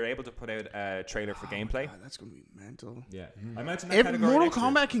yet, but if they're able to put out a trailer for gameplay, God, that's gonna be mental. Yeah, I imagine that if Mortal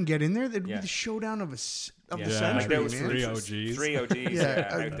Kombat can get in there, that'd be the showdown of the century. There was three OGs. Three OGs.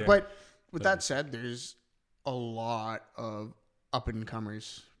 out there. But with that said, there's a lot of up and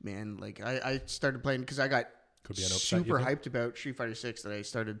comers, man. Like I started playing because I got super hyped about Street Fighter 6 that I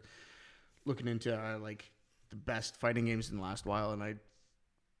started looking into like the best fighting games in the last while, and I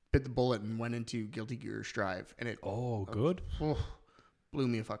bit the bullet and went into Guilty Gear Strive, and it good. Blew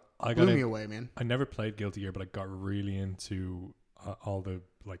me away, man. I never played Guilty Gear, but I got really into all the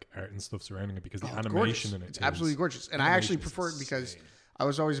like art and stuff surrounding it because the animation in it it's absolutely gorgeous. And I actually prefer it because I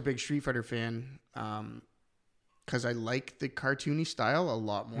was always a big Street Fighter fan because I like the cartoony style a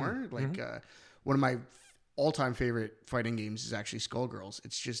lot more. One of my all-time favorite fighting games is actually Skullgirls.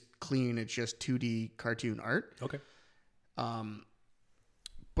 It's just clean. It's just 2D cartoon art. Okay.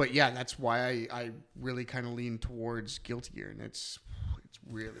 But yeah, that's why I really kind of lean towards Guilty Gear, and it's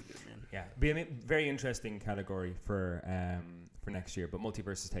really good, man. Yeah, be a very interesting category for next year. But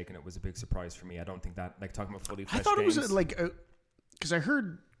Multiverses taking it was a big surprise for me. I don't think that talking about fully fleshed I thought games, it was because I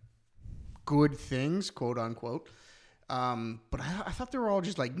heard good things, quote unquote. But I thought they were all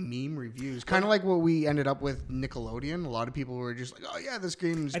just like meme reviews, kind of like what we ended up with Nickelodeon. A lot of people were just like, "Oh yeah, this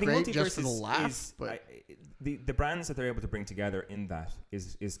game's great," just for the laugh. But the brands that they're able to bring together in that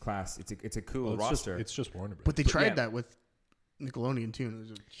is class. It's a cool roster. It's just Warner Bros. But they tried that with Nickelodeon too, and it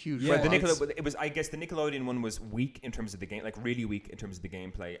was a huge. Yeah, it was. I guess the Nickelodeon one was weak in terms of the game, like really weak in terms of the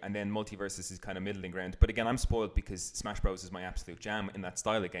gameplay, and then Multiverses is kind of middling ground. But again, I'm spoiled because Smash Bros is my absolute jam in that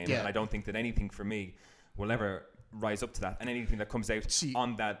style of game, and I don't think that anything for me will ever rise up to that, and anything that comes out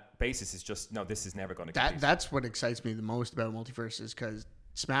on that basis is just this is never going to compete. That's what excites me the most about Multiverses, because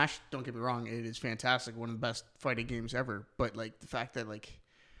Smash, don't get me wrong, it is fantastic, one of the best fighting games ever, but like the fact that like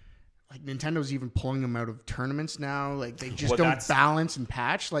Nintendo's even pulling them out of tournaments now, like they just don't balance and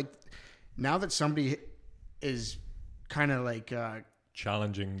patch. Like now that somebody is kind of like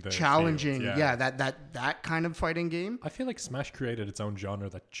challenging field, that kind of fighting game. I feel like Smash created its own genre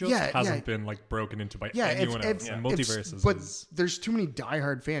that just hasn't been like broken into by anyone else. And Multiverses, but there's too many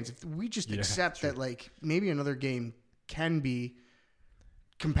diehard fans. If we just accept that, like maybe another game can be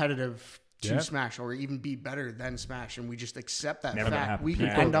competitive to Smash, or even be better than Smash, and we just accept that fact, we could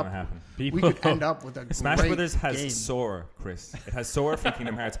end up with a Smash great Brothers has game. Sora, Chris. It has Sora from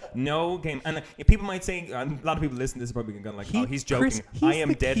Kingdom Hearts. No game, and people might say, a lot of people listen to this are probably going like, he's joking. Chris, I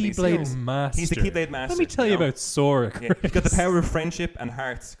am deadly serious. He's the Keyblade Master. Let me tell you about Sora. Yeah, he's got the power of friendship and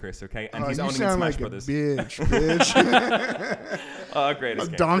hearts, Chris. Okay, and he's owning in Smash Brothers. Bitch. Oh,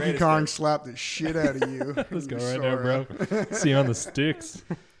 greatest game. Donkey Kong slapped the shit out of you. Let's go right now, bro. See you on the sticks.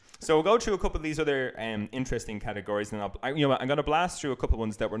 So we'll go through a couple of these other interesting categories, and I'm going to blast through a couple of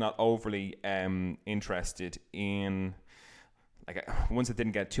ones that we're not overly interested in. ones that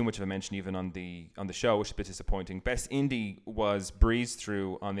didn't get too much of a mention even on the show, which is a bit disappointing. Best indie was breezed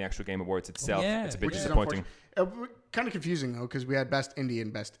through on the actual Game Awards itself. It's a bit disappointing. Kind of confusing though, because we had best indie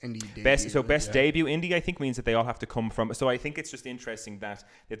and best indie debut. Best debut indie, I think, means that they all have to come from. So I think it's just interesting that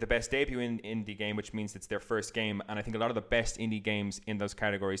they have the best debut indie game, which means it's their first game, and I think a lot of the best indie games in those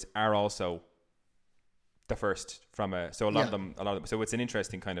categories are also the first from a. So a lot of them. So it's an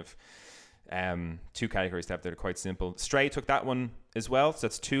interesting kind of. Two categories to have that are quite simple. Stray took that one as well, so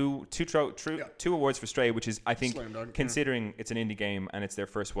that's two awards for Stray, which is, I think, considering it's an indie game and it's their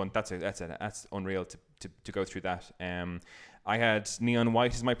first one, that's unreal to go through that. I had Neon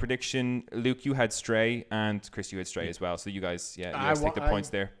White as my prediction. Luke, you had Stray, and Chris, you had Stray as well. So you guys, take the points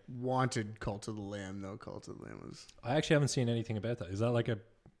there. Wanted Cult of the Lamb though. Cult of the Lamb was. I actually haven't seen anything about that. Is that like a?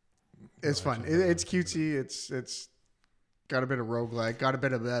 It's fun. It's cutesy. It's. Got a bit of roguelike, got a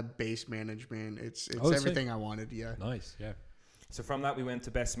bit of base management. It's everything I wanted, yeah. Nice, yeah. So from that we went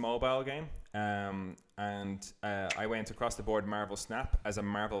to best mobile game, and I went across the board Marvel Snap. As a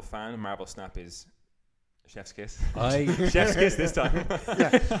Marvel fan, Marvel Snap is chef's kiss. Chef's kiss this time.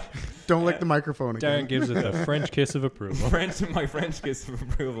 Yeah. Don't lick the microphone again. Darren gives it the French kiss of approval. My French kiss of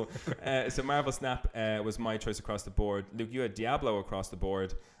approval. So Marvel Snap was my choice across the board. Luke, you had Diablo across the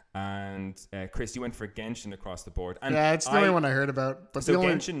board. And Chris, you went for Genshin across the board. And it's the only one I heard about. But so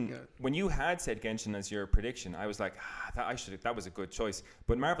Genshin, when you had said Genshin as your prediction, I was like, that was a good choice.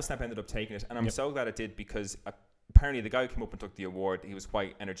 But Marvel Snap ended up taking it, and I'm so glad it did, because apparently the guy who came up and took the award, he was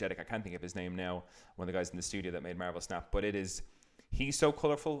quite energetic. I can't think of his name now. One of the guys in the studio that made Marvel Snap, but he's so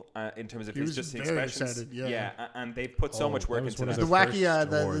colourful in terms of his expressions. Excited, and they put so much work into that. The wacky,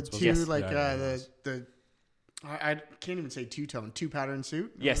 the two the. I can't even say two-tone, two-pattern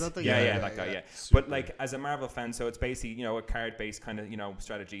suit. Yes, that guy, yeah. But like as a Marvel fan, so it's basically a card-based kind of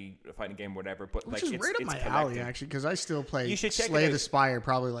strategy fighting game, whatever. But which like is right up my alley actually, because I still play Slay the Spire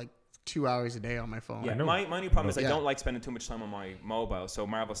probably like 2 hours a day on my phone. Yeah, my only problem is I don't like spending too much time on my mobile. So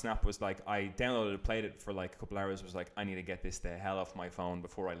Marvel Snap was like, I downloaded it, played it for like a couple hours, was like, I need to get this the hell off my phone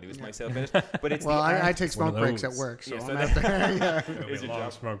before I lose myself in it. But it's I take smoke breaks at work, so I'm it's a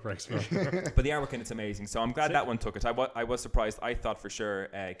long smoke breaks. But the artwork in it's amazing, so I'm glad that one took it. I was surprised. I thought for sure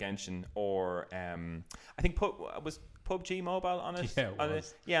Genshin or I think was PUBG Mobile on it.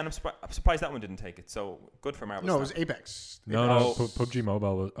 Yeah, and I'm surprised that one didn't take it. So good for Marvel. No, it was Apex. No, PUBG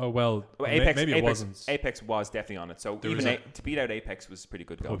Mobile was. Oh well, maybe it wasn't. Apex was definitely on it. So there even to beat out Apex was pretty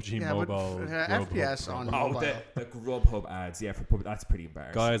good. PUBG Mobile, FPS on mobile. The Grubhub ads, for PUBG, that's pretty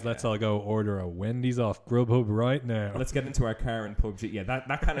embarrassing. Guys, let's all go order a Wendy's off Grubhub right now. Let's get into our car and PUBG. Yeah,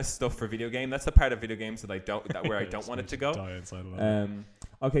 that kind of stuff for video game. That's the part of video games that I don't want it to go.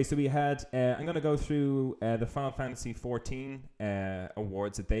 Okay, so we had. I'm going to go through the Final Fantasy 14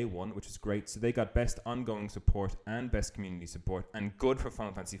 awards that they won, which is great. So they got Best Ongoing Support and Best Community Support, and good for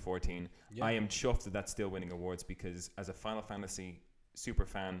Final Fantasy 14. Yeah. I am chuffed that that's still winning awards, because as a Final Fantasy super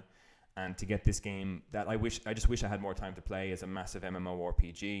fan, and to get this game that I just wish I had more time to play as a massive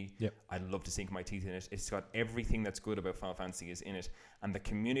MMORPG. Yep. I'd love to sink my teeth in it. It's got everything that's good about Final Fantasy is in it, and the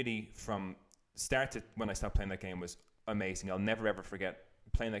community from start to when I stopped playing that game was amazing. I'll never ever forget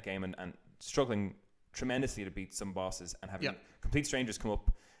playing that game and struggling tremendously to beat some bosses and having complete strangers come up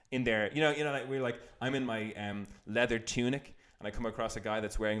in there. Like we're like, I'm in my leather tunic and I come across a guy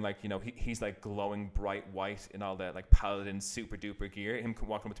that's wearing like, he's like glowing bright white in all the like paladin super duper gear. Him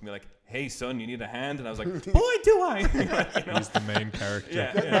walking up to me like, hey son, you need a hand? And I was like, boy, do I. He's the main character.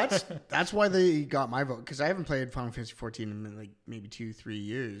 Yeah. That's why they got my vote, because I haven't played Final Fantasy 14 in like maybe 2-3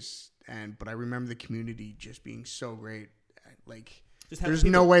 years, but I remember the community just being so great. Like, there's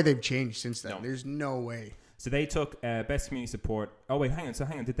no way they've changed since then. No. There's no way. So they took Best Community Support. Oh, wait, hang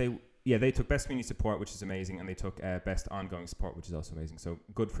on. Did they... Yeah, they took Best Community Support, which is amazing, and they took Best Ongoing Support, which is also amazing. So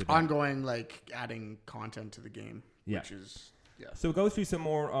good for them. Ongoing, like adding content to the game, which is... Yeah. So we'll go through some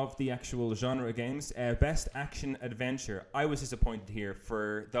more of the actual genre of games. Best Action Adventure. I was disappointed here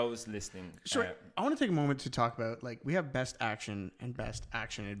for those listening. Sure. I want to take a moment to talk about, like, we have Best Action and Best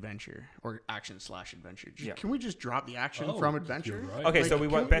Action Adventure, or Action/Adventure. Can we just drop the action from Adventure? Right. Okay, like, so we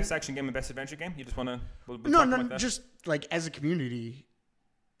want Best Action Game and Best Adventure Game? You just want to... No, just, like, as a community...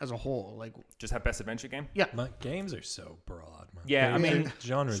 As a whole, like, just have Best Adventure Game. Yeah, games are so broad, man. Yeah, I mean,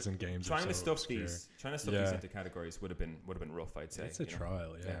 genres and games. Trying to stuff obscure. these into categories would have been rough, I'd say. It's a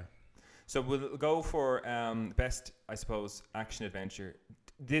trial, yeah. So we'll go for best, I suppose, action adventure.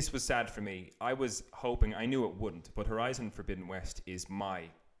 This was sad for me. I was hoping, I knew it wouldn't, but Horizon Forbidden West is my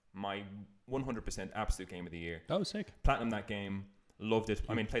 100% absolute game of the year. Oh, sick! Platinum that game. Loved it.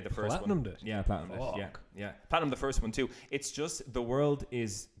 I mean, played the first one. Platinumed it? Yeah, platinumed it. Yeah. Platinum the first one too. It's just, the world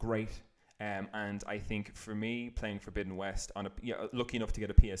is great. And I think for me, playing Forbidden West lucky enough to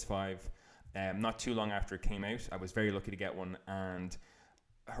get a PS5, not too long after it came out, I was very lucky to get one. And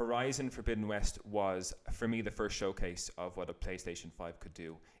Horizon Forbidden West was, for me, the first showcase of what a PlayStation 5 could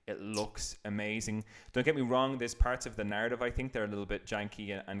do. It looks amazing. Don't get me wrong, there's parts of the narrative I think they're a little bit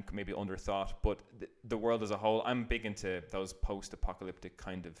janky and maybe underthought, but the world as a whole, I'm big into those post-apocalyptic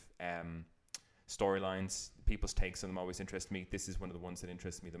kind of storylines. People's takes on them always interest me. This is one of the ones that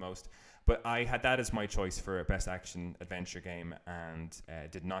interests me the most. But I had that as my choice for a best action adventure game and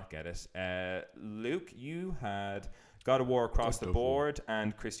did not get it. Luke, you had God of War across the board,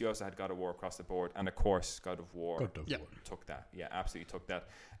 and Chris, you also had God of War across the board, and of course God of War took that. Yeah, absolutely took that.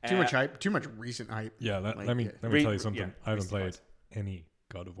 Too much hype, too much recent hype. Yeah, let me tell you something. I haven't played any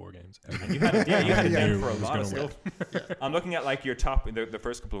God of War games ever. You had it for a lot of stuff. I'm looking at like your top, the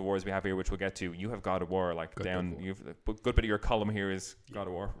first couple of wars we have here, which we'll get to. You have God of War down. You've a good bit of your column here is God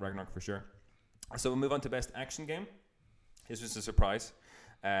of War, Ragnarok for sure. So we'll move on to best action game. This was a surprise.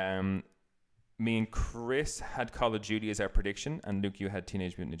 Me and Chris had Call of Duty as our prediction, and Luke, you had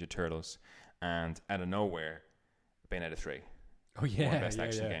Teenage Mutant Ninja Turtles, and out of nowhere, Bayonetta 3. Oh yeah, best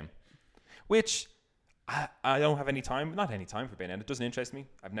action game, which I don't have not any time for Bayonetta. It doesn't interest me.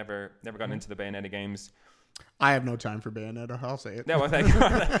 I've never gotten into the Bayonetta games. I have no time for Bayonetta. I'll say it. No, well, thank you.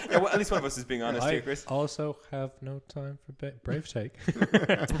 Yeah, well, at least one of us is being honest here, Chris. I also have no time for Brave Take.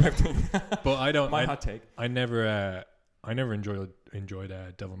 But I don't. My hot take. I never enjoyed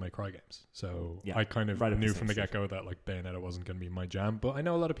Devil May Cry games, so I kind of knew from the get-go that like Bayonetta wasn't going to be my jam. But I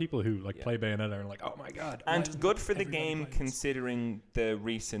know a lot of people who play Bayonetta and are like, oh my god. And good for the game considering the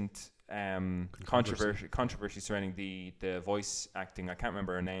recent controversy surrounding the voice acting. I can't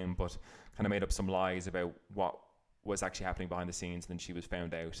remember her name, but kind of made up some lies about what was actually happening behind the scenes. And then she was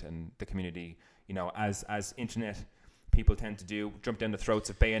found out, and the community, as internet people tend to do, jump down the throats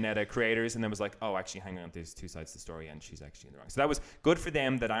of Bayonetta creators, and then was like, oh, actually, hang on, there's two sides to the story, and she's actually in the wrong. So that was good for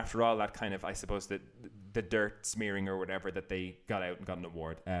them that after all that kind of, I suppose, the dirt smearing or whatever, that they got out and got an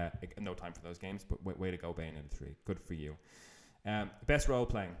award. No time for those games, but way to go, Bayonetta 3. Good for you. Best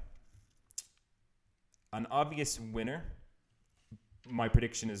role-playing. An obvious winner, my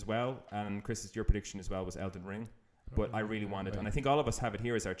prediction as well, and Chris's, your prediction as well, was Elden Ring. But I really wanted, and I think all of us have it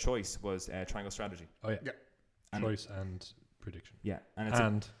here as our choice, was Triangle Strategy. Oh, yeah. Choice and prediction. Yeah.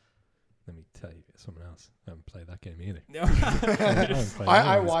 And let me tell you something else. I haven't played that game either. No.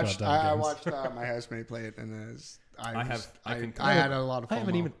 I watched my housemate play it, and I had a lot of fun.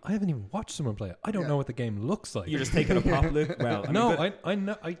 I haven't even watched someone play it. I don't know what the game looks like. You're just taking a pop, Luke. Well, I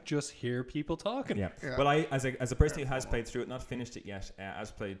know. I just hear people talking. Yeah. Well, I as a person who has played through it, not finished it yet,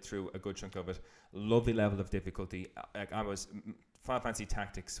 has played through a good chunk of it. Lovely level of difficulty. I was Final Fantasy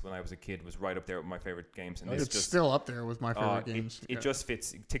Tactics when I was a kid was right up there with my favorite games, and it's still up there with my favorite games. It just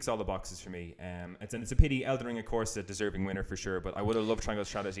fits, it ticks all the boxes for me. It's a pity. Elden Ring, of course, a deserving winner for sure, but I would have loved Triangle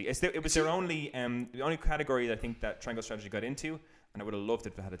Strategy. It was their only the only category that I think that Triangle Strategy got into, and I would have loved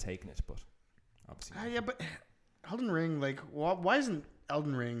it if it had taken it, but obviously. But Elden Ring, why isn't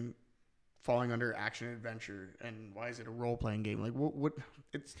Elden Ring falling under action adventure, and why is it a role-playing game? Like what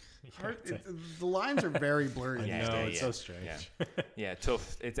it's hard, the lines are very blurry. It's so strange. Yeah,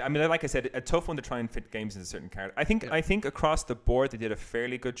 tough. Like I said, a tough one to try and fit games into certain characters. I think across the board they did a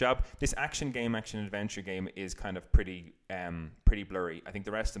fairly good job. This action adventure game is kind of pretty blurry. I think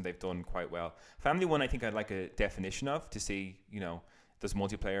the rest of them they've done quite well. Family One, I think I'd like a definition of to see, does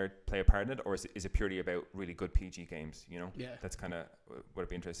multiplayer play a part in it, or is it purely about really good PG games? That's kind of what I'd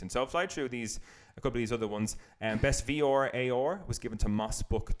be interested in. So I'll fly through a couple of these other ones. Best VR AR was given to Moss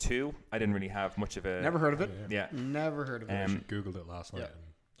Book 2. I didn't really have much of a... Never heard of it. Yeah. Never heard of it. I Googled it last night.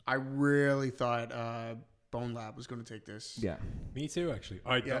 I really thought Bone Lab was going to take this. Yeah. Me too, actually.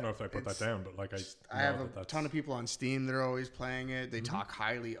 I don't know if I put that down, but I have a ton of people on Steam that are always playing it. They talk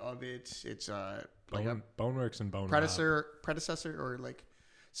highly of it. It's Boneworks and Bone predecessor or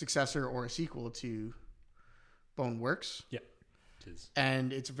successor or a sequel to Boneworks. Yeah, it is.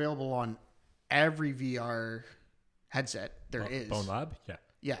 And it's available on every VR headset there is. Bone Lab? Yeah.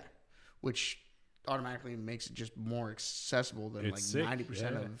 Yeah, which automatically makes it just more accessible than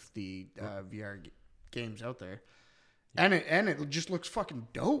 90% of the VR games out there. Yeah. And it just looks fucking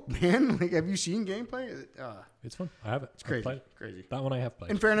dope, man. Have you seen gameplay? It's fun. I have it. It's crazy. Crazy. That one I have played.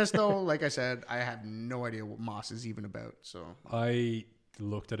 In fairness, though, like I said, I have no idea what Moss is even about. So I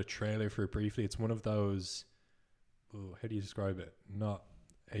looked at a trailer for it briefly. It's one of those. How do you describe it?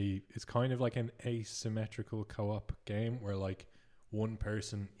 It's kind of like an asymmetrical co-op game where one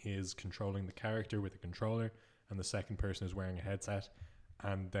person is controlling the character with a controller, and the second person is wearing a headset.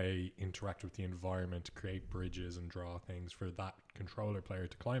 and they interact with the environment to create bridges and draw things for that controller player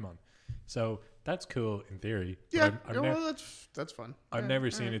to climb on. So that's cool in theory. Yeah, well, that's fun. I've never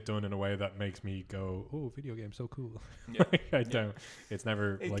seen it done in a way that makes me go, "Oh, video game's so cool." Yeah. I don't. It's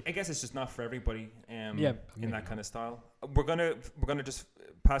never I guess it's just not for everybody. In maybe that kind of style. We're gonna just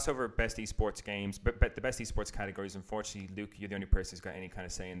pass over best esports games, but the best esports categories. Unfortunately, Luke, you're the only person who's got any kind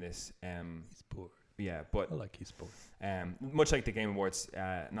of say in this. Esport. Yeah, but I like esports. Much like the Game Awards,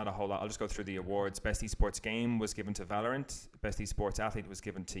 not a whole lot. I'll just go through the awards. Best esports game was given to Valorant. Best esports athlete was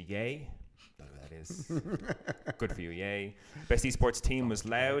given to Yay. Don't know who that is. Good for you, Yay. Best esports team was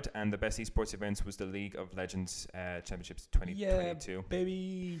Loud, and the best esports events was the League of Legends Championships 2022. Yeah,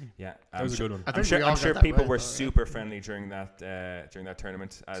 baby. Yeah, That was a good one. I I'm think sure got that people right, were though, super friendly during that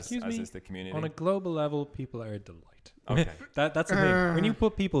tournament, as is the community. On a global level, people are a delight. Okay. That's the thing. When you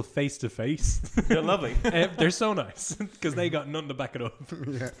put people face to face, They're lovely. they're so nice because they got nothing to back it up.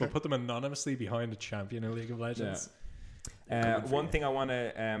 Yeah. But put them anonymously behind a champion in League of Legends. One thing I want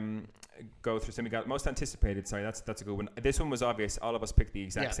to go through. So we got most anticipated. Sorry, that's a good one. This one was obvious. All of us picked the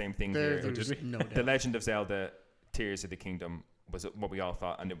exact same thing here. There's no doubt. The Legend of Zelda: Tears of the Kingdom was what we all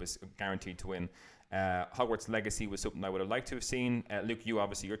thought, and it was guaranteed to win. Hogwarts Legacy was something I would have liked to have seen. Luke, you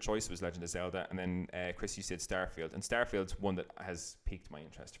obviously your choice was Legend of Zelda, and then Chris, you said Starfield, and Starfield's one that has piqued my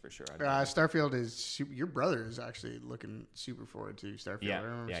interest for sure. Starfield is super, your brother is actually looking super forward to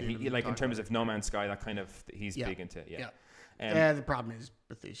Starfield. Yeah. He like in terms of No Man's Sky, that kind of he's big into it. Yeah. The problem is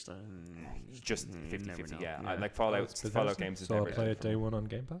Bethesda. Just 50-50, yeah. Like Fallout games is So never I'll play it day one on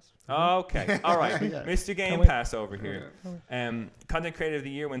Game Pass. Okay, all right. Yeah. Mr. Game Pass over here. Content Creator of the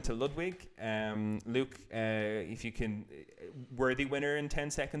Year went to Ludwig. Luke, if you can, worthy winner in 10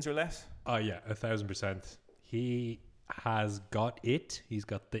 seconds or less? Oh, yeah, 1,000%. He has got it. He's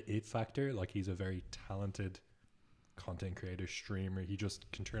got the it factor. Like, he's a very talented content creator, streamer. He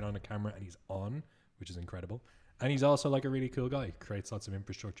just can turn on a camera and he's on, which is incredible. And he's also like a really cool guy. He creates lots of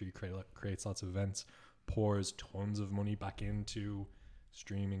infrastructure. He creates lots of events, pours tons of money back into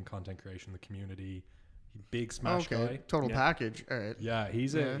streaming, content creation, the community. Big Smash guy. Total package. All right. Yeah,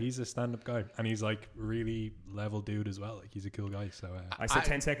 he's a stand-up guy. And he's like really level dude as well. Like he's a cool guy. So I said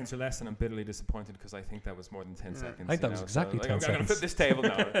 10 seconds or less, and I'm bitterly disappointed because I think that was more than 10 seconds. I think that was exactly 10 seconds. I'm going to flip this table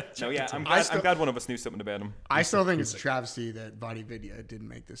now. I'm glad one of us knew something about him. I still think it's a travesty that Vadi Vidya didn't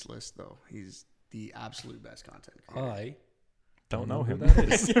make this list, though. He's the absolute best content creator. I don't know who that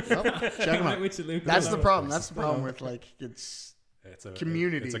is. Check him out. That's the problem. That's the problem with like it's a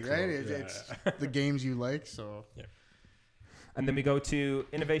community, it's a club, right? It's the games you like. So yeah. And then we go to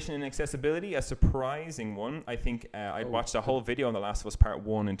innovation and accessibility, a surprising one. I think I'd watched a whole video on The Last of Us Part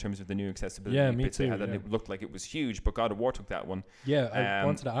 1 in terms of the new accessibility. Yeah, me bits too. And it looked like it was huge, but God of War took that one. Yeah, I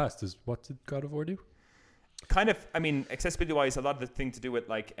wanted to ask, what did God of War do? Kind of, I mean, accessibility wise, a lot of the thing to do with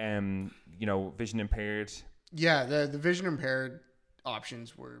like, vision impaired. Yeah, the vision impaired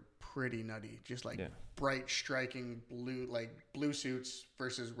options were pretty nutty. Just like bright, striking blue suits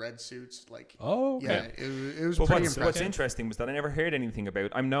versus red suits. Like, it was pretty impressive. What's interesting was that I never heard anything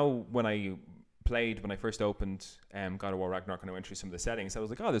about. I know when I first opened God of War Ragnarok and I went through some of the settings, I was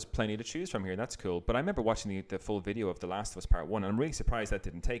like, oh, there's plenty to choose from here. That's cool. But I remember watching the full video of The Last of Us Part 1, and I'm really surprised that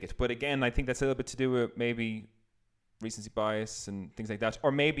didn't take it. But again, I think that's a little bit to do with maybe recency bias and things like that.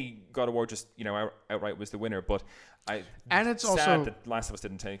 Or maybe God of War just, outright was the winner. But it's sad also that Last of Us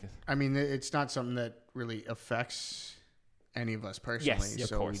didn't take it. I mean, it's not something that really affects any of us personally. Yes,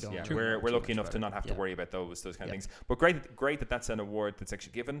 so of course. We're lucky enough to not have to worry about those kind of things. But great that that's an award that's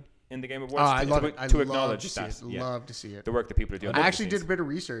actually given in the Game Awards. I love it. To acknowledge that. Love to see it. The work that people are doing. I actually did a bit of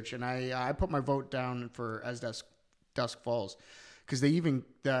research, and I put my vote down for As Dusk Falls, because they even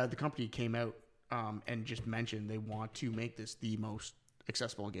the company came out and just mentioned they want to make this the most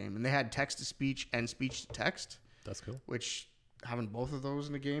accessible game, and they had text to speech and speech to text. That's cool. Which having both of those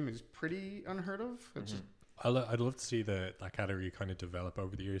in the game is pretty unheard of. It's I'd love to see that category kind of develop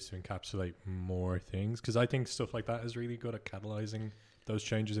over the years to encapsulate more things, because I think stuff like that is really good at catalyzing those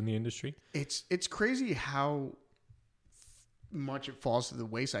changes in the industry. It's crazy how much it falls to the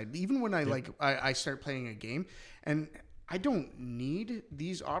wayside. Even when I start playing a game, and I don't need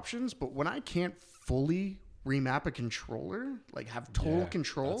these options, but when I can't fully remap a controller, like have total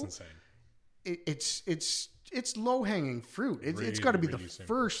control, that's insane. It's low-hanging fruit. It's got to be the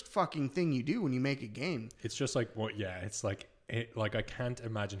first fucking thing you do when you make a game. It's just like it's like I can't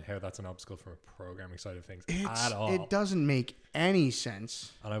imagine how that's an obstacle from a programming side of things at all. It doesn't make any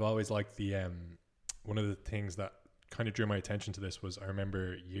sense. And I've always liked the one of the things that kind of drew my attention to this was I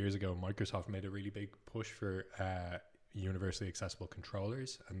remember years ago Microsoft made a really big push for universally accessible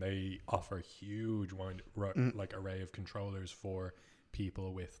controllers, and they offer a huge array of controllers for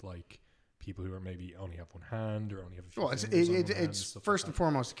people with like people who are maybe only have one hand or only have a few Well, it's first and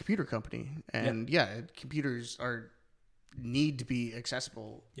foremost a computer company, and computers need to be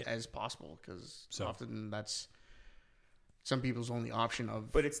accessible as possible, because often that's some people's only option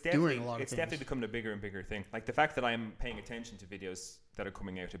of doing a lot of things. It's definitely becoming a bigger and bigger thing. Like the fact that I'm paying attention to videos that are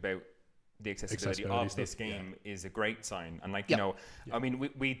coming out about the accessibility of this game is a great sign. And like, you know, I mean,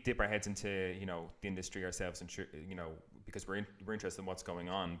 we dip our heads into, you know, the industry ourselves and, you know, because we're interested in what's going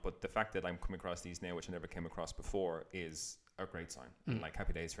on. But the fact that I'm coming across these now, which I never came across before, is a great sign. And like,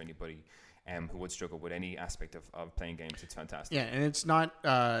 happy days for anybody who would struggle with any aspect of playing games. It's fantastic. Yeah, and it's not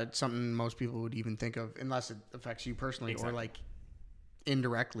something most people would even think of unless it affects you personally or like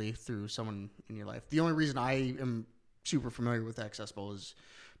indirectly through someone in your life. The only reason I am super familiar with accessible is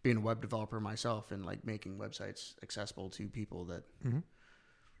being a web developer myself and like making websites accessible to people that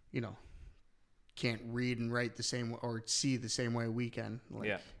you know can't read and write the same or see the same way we can.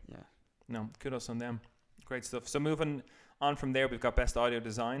 Like, No, kudos on them. Great stuff. So moving on from there, we've got best audio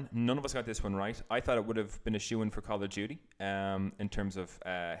design. None of us got this one right. I thought it would have been a shoo-in for Call of Duty in terms of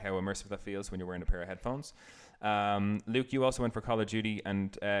how immersive that feels when you're wearing a pair of headphones. Luke, you also went for Call of Duty,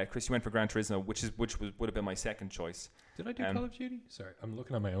 and Chris, you went for Gran Turismo, which would have been my second choice. Did I do Call of Duty? Sorry, I'm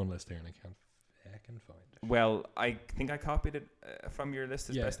looking at my own list here and I can't find it. Well, I think I copied it from your list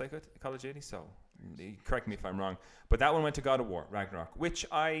as best I could, Call of Duty, so correct me if I'm wrong. But that one went to God of War, Ragnarok, which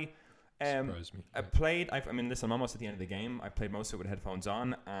I surprised me. I played, I mean, listen, I'm almost at the end of the game. I played most of it with headphones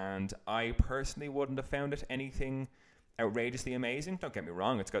on, and I personally wouldn't have found it anything outrageously amazing. Don't get me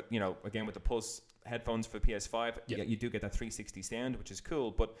wrong. It's got, you know, again, with the Pulse headphones for PS5, you do get that 360 sound, which is cool,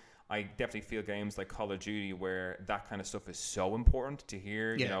 but I definitely feel games like Call of Duty where that kind of stuff is so important to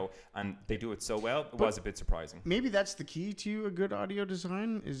hear, you know, and they do it so well. It was a bit surprising. Maybe that's the key to a good audio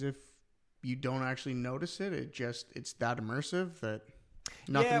design, is if you don't actually notice it, it's that immersive that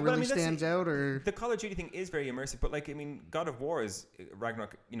nothing really stands out. Or the Call of Duty thing is very immersive, but like, I mean, God of War is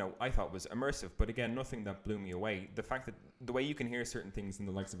Ragnarok, you know, I thought was immersive, but again, nothing that blew me away. The fact that the way you can hear certain things in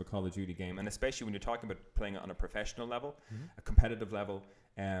the likes of a Call of Duty game, and especially when you're talking about playing it on a professional level, a competitive level,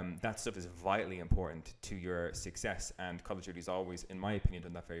 that stuff is vitally important to your success, and Call of Duty has always, in my opinion,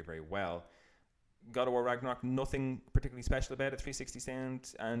 done that very, very well. God of War Ragnarok, nothing particularly special about it, 360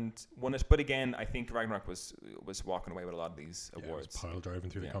 sound, and won it. But again, I think Ragnarok was walking away with a lot of these awards. It was pile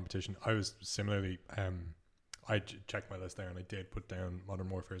driving through the competition. I was similarly, I checked my list there and I did put down Modern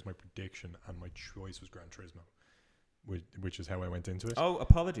Warfare as my prediction, and my choice was Gran Turismo, which is how I went into it. Oh,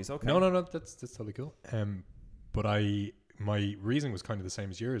 apologies. Okay. No, that's totally cool. But my reasoning was kind of the same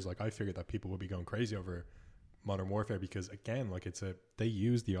as yours. Like, I figured that people would be going crazy over Modern Warfare because, again, like, they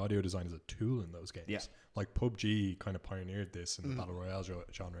use the audio design as a tool in those games. Yeah. Like PUBG kind of pioneered this in the battle royale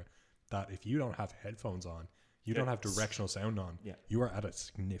genre, that if you don't have headphones on, you don't have directional sound on, you are at a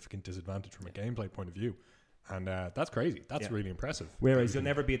significant disadvantage from a gameplay point of view. And that's crazy. That's really impressive. Whereas you'll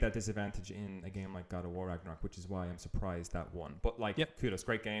never be at that disadvantage in a game like God of War Ragnarok, which is why I'm surprised that won. But like, kudos,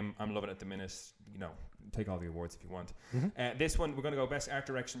 great game. I'm loving it at the minute. You know, take all the awards if you want. This one, we're going to go best art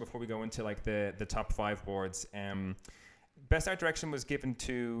direction before we go into like the top 5 boards. Best art direction was given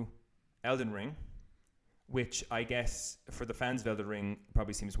to Elden Ring, which I guess for the fans of Elden Ring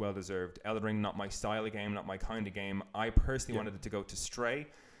probably seems well deserved. Elden Ring, not my style of game, not my kind of game. I personally wanted it to go to Stray.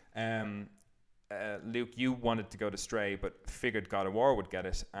 Luke, you wanted to go to Stray, but figured God of War would get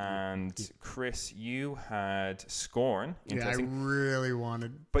it. And Chris, you had Scorn. Yeah, I really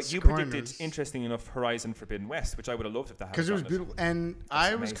wanted. But Scorn, you predicted, interesting enough, Horizon Forbidden West, which I would have loved if that happened. Because it was beautiful. And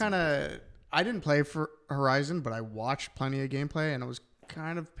I was kind of, I didn't play for Horizon, but I watched plenty of gameplay, and I was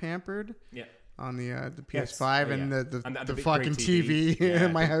kind of pampered. Yeah. On the PS5 and the fucking TV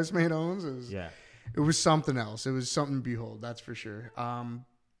my housemate owns. It was something else. It was something to behold, that's for sure.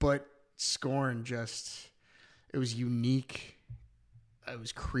 But Scorn it was unique. It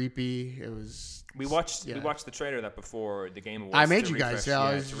was creepy. It was. We watched the trailer of that before the game awards. I made you guys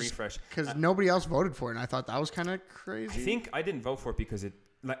to refresh because nobody else voted for it, and I thought that was kind of crazy. I think I didn't vote for it because it,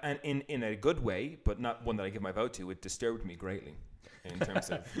 like, and in a good way, but not one that I give my vote to. It disturbed me greatly in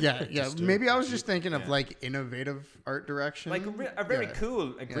terms of Maybe I was just thinking of like innovative art direction, like a very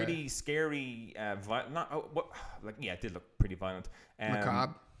cool, a gritty, scary, it did look pretty violent,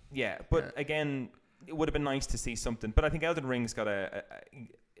 macabre. Yeah, but again, it would have been nice to see something. But I think Elden Ring's got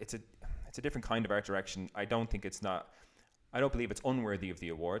it's a different kind of art direction. I don't believe it's unworthy of the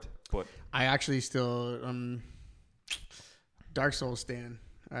award. But I actually still Dark Souls stan.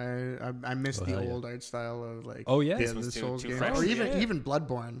 I miss the old art style of like the Souls games, or even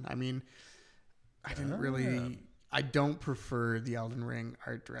Bloodborne. I mean, I didn't really. I don't prefer the Elden Ring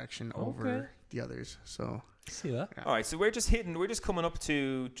art direction over the others. So See that? All right, so we're just coming up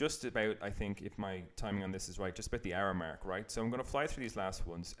to just about, I think, if my timing on this is right, just about the hour mark, right? So I'm going to fly through these last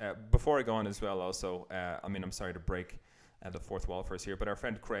ones. Before I go on as well, also, I'm sorry to break the fourth wall for us here, but our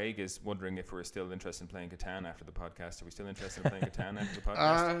friend Craig is wondering if we're still interested in playing Catan after the podcast. Are we still interested in playing Catan after the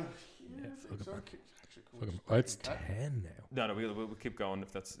podcast? It's 10 now. No, we'll keep going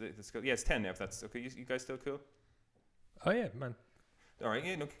if that's good. Yeah, it's 10 now if that's okay. You guys still cool? Oh, yeah, man. All right,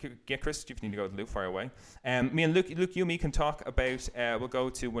 Chris, you need to go to Luke, fire away. Me and Luke, you and me can talk about, we'll go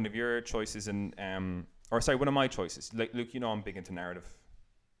to one of your choices and, one of my choices. Luke, I'm big into narrative.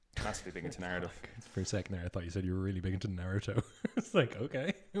 Massively big into narrative. For a second there, I thought you said you were really big into Naruto. It's like,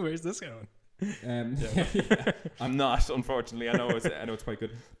 okay, where's this going? I'm not, unfortunately. I know it's quite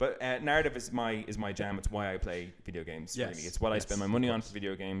good, but narrative is my jam. It's why I play video games. Yes. Really, it's what I spend my money on for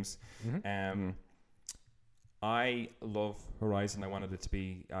video games. Mm-hmm. I love Horizon. I wanted it to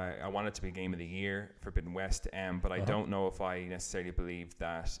be Game of the Year, Forbidden West. But I don't know if I necessarily believe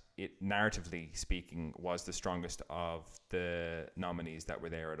that it, narratively speaking, was the strongest of the nominees that were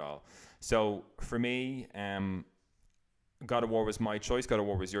there at all. So for me, God of War was my choice. God of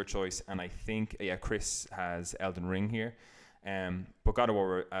War was your choice, and I think Chris has Elden Ring here. But God of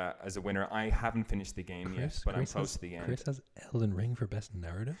War as a winner. I haven't finished the game yet, but I'm close to the end. Chris has Elden Ring for best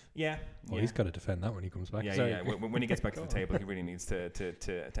narrative. Yeah. Well, he's got to defend that when he comes back. Yeah. When he gets back to the table, he really needs to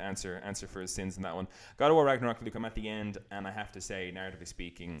answer for his sins in that one. God of War Ragnarok, Luke, I'm at the end, and I have to say, narratively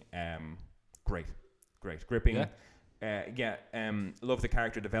speaking, great, gripping. Love the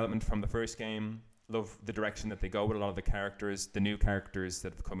character development from the first game. Love the direction that they go with a lot of the characters, the new characters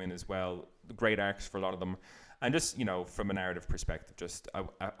that have come in as well. Great arcs for a lot of them. And just, from a narrative perspective, just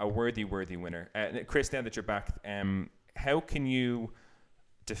a worthy winner. Chris, now that you're back, how can you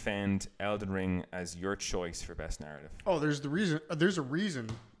defend Elden Ring as your choice for best narrative? Oh, there's a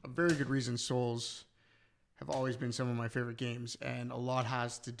very good reason Souls have always been some of my favorite games, and a lot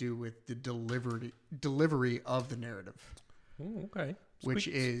has to do with the delivery of the narrative. Oh, okay. Which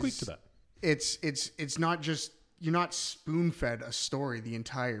is squeak to that. It's not just, you're not spoon-fed a story the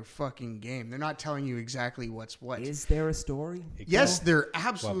entire fucking game. They're not telling you exactly what's what. Is there a story? Yes, there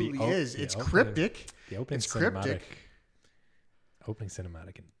absolutely is. It's cryptic. The opening it's cryptic. Opening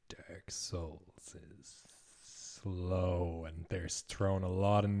cinematic in Dark Souls is slow, and they're throwing a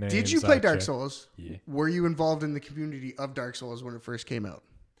lot of names. Did you play Dark Souls? Yeah. Were you involved in the community of Dark Souls when it first came out?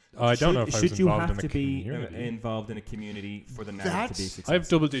 I don't know if I was involved in a community. Should you have to be involved in a community for the narrative to be successful? I have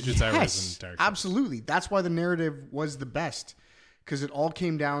double digits hours in Dark Souls. Absolutely. That's why the narrative was the best, because it all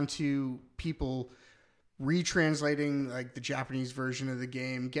came down to people retranslating like the Japanese version of the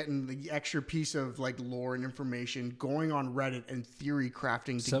game, getting the extra piece of like lore and information, going on Reddit and theory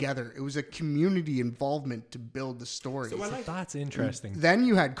crafting together. It was a community involvement to build the story. So that's interesting. And then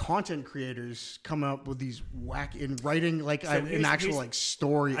you had content creators come up with these writing like an actual like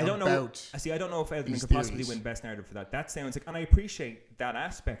story. I don't know if Elden Ring could possibly win best narrative for that. That sounds like, and I appreciate that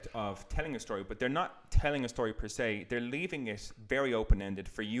aspect of telling a story, but they're not telling a story per se. They're leaving it very open-ended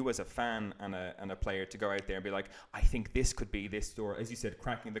for you as a fan and a player to go out there and be like, I think this could be this story, as you said,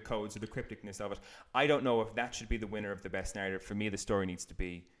 cracking the codes or the crypticness of it. I don't know if that should be the winner of the best narrative. For me, the story needs to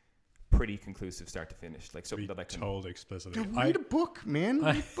be pretty conclusive start to finish, like something that I can told explicitly. Read a book, man.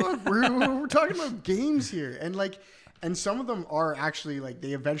 Read a book. We're talking about games here, and some of them are actually like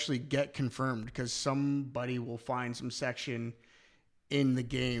they eventually get confirmed because somebody will find some section in the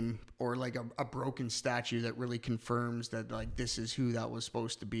game or like a broken statue that really confirms that like this is who that was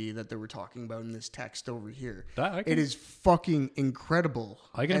supposed to be that they were talking about in this text over here. It is fucking incredible.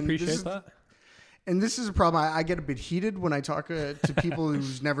 I can appreciate that. And this is a problem. I get a bit heated when I talk to people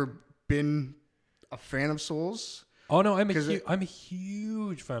who's never been a fan of Souls. Oh no, I'm a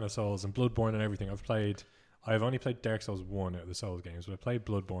huge fan of Souls and Bloodborne and everything. I've only played Dark Souls 1 out of the Souls games, but I played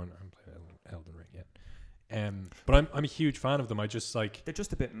Bloodborne. I haven't played Elden Ring yet. But I'm a huge fan of them. I just like they're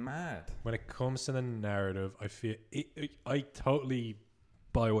just a bit mad when it comes to the narrative. I feel I totally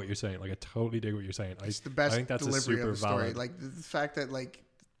buy what you're saying. Like I totally dig what you're saying. It's the best I think that's delivery a super of the story. valid. Like the fact that like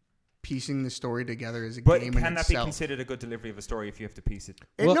piecing the story together is a but game. But in can that itself. be considered a good delivery of a story if you have to piece it?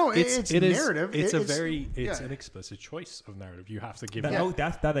 It's narrative. It's an explicit choice of narrative. You have to give that. Oh,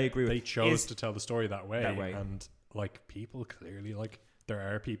 that I agree with. They chose to tell the story that way, and like people clearly like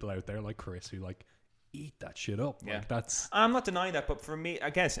there are people out there like Chris who like eat that shit up. Yeah. Like that's. I'm not denying that, but for me, I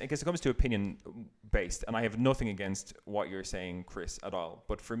guess it comes to opinion based, and I have nothing against what you're saying, Chris, at all.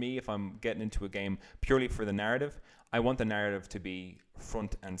 But for me, if I'm getting into a game purely for the narrative, I want the narrative to be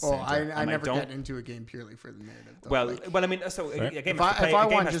front and center. I never get into a game purely for the narrative. Though. Well, I mean, so a game if I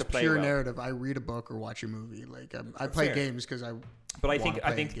want just pure narrative, I read a book or watch a movie. Like I play games because I But I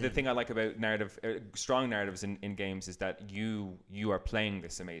think the thing I like about strong narratives in games is that you are playing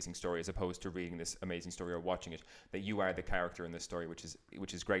this amazing story as opposed to reading this amazing story or watching it. That you are the character in the story,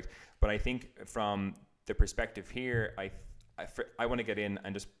 which is great. But I think from the perspective here, I want to get in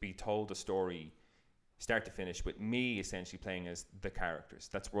and just be told a story, start to finish, with me essentially playing as the characters.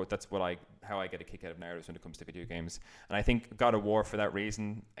 That's how I get a kick out of narratives when it comes to video games. And I think God of War, for that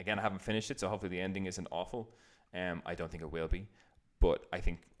reason, again, I haven't finished it, so hopefully the ending isn't awful. I don't think it will be. But I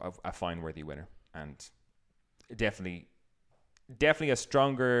think a fine worthy winner, and definitely a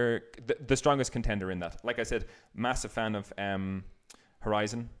stronger, the strongest contender in that. Like I said, massive fan of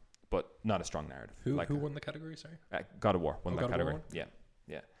Horizon, but not a strong narrative. Who won the category? Sorry, God of War won that category. Yeah,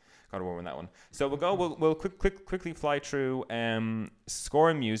 God of War won that one. So we'll quickly fly through score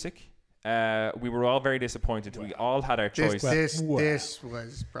and music. We were all very disappointed. Wow. We all had our choice. This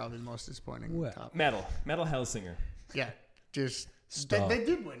was probably the most disappointing. Wow. Metal Hellsinger. Yeah, just. They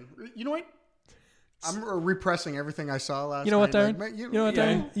did win. You know what? I'm repressing everything I saw last night. You know what, Darren? Like, you know what,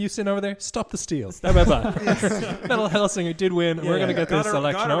 Darren? You sitting over there? Stop the steal. How about that? Metal Hellsinger did win. We're going to get this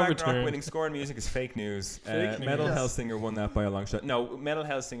selection overturned. Winning score and music is fake news. Metal Hellsinger won that by a long shot. No, Metal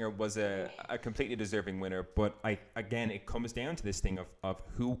Hellsinger was a completely deserving winner. But it comes down to this thing of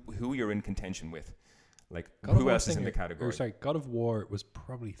who you're in contention with. Like, who else is in the category? God of War was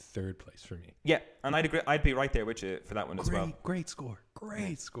probably third place for me. Yeah, and I'd agree. I'd be right there with you for that one as well. Great score.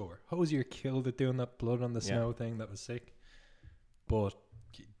 Hosier killed it doing that blood on the snow thing. That was sick. But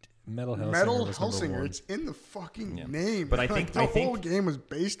Metal Hellsinger, it's in the fucking name. But I think the whole game was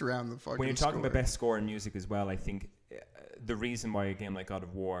based around the fucking. When you're talking about best score and music as well, I think the reason why a game like God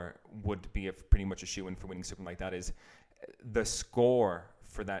of War would be pretty much a shoo-in for winning something like that is the score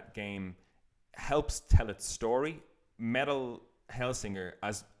for that game helps tell its story. Metal Hellsinger,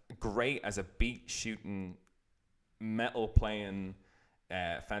 as great as a beat shooting, metal playing,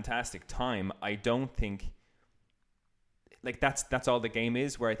 fantastic time, I don't think that's all the game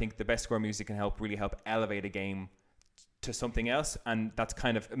is. Where I think the best score music can really help elevate a game to something else, and that's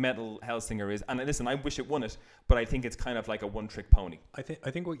kind of Metal Hellsinger is. And listen, I wish it won it, but I think it's kind of like a one-trick pony. I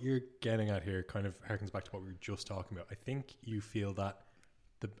think what you're getting at here kind of harkens back to what we were just talking about. I think you feel that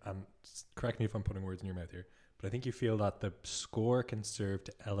correct me if I'm putting words in your mouth here, but I think you feel that the score can serve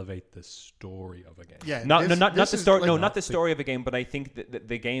to elevate the story of a game. Yeah, not the story. No, not the story of a game, but I think that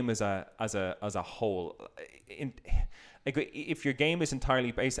the game as a whole. If your game is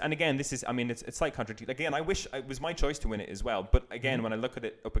entirely based, and again, this is, it's slight contradiction. Again, I wish it was my choice to win it as well, but again, when I look at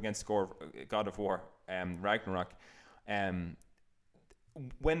it up against God of War, Ragnarok,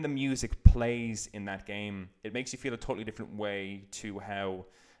 when the music plays in that game, it makes you feel a totally different way to how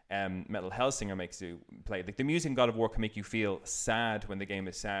Metal Hellsinger makes you play. Like, the music in God of War can make you feel sad when the game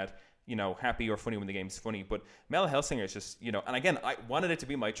is sad, happy or funny when the game's funny. But Metal Hellsinger is just, and again, I wanted it to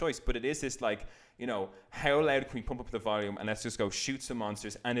be my choice, but it is this like, how loud can we pump up the volume and let's just go shoot some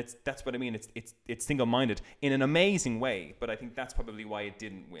monsters? And that's what I mean. It's single-minded in an amazing way, but I think that's probably why it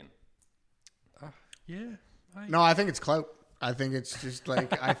didn't win. No, I think it's clout. I think it's just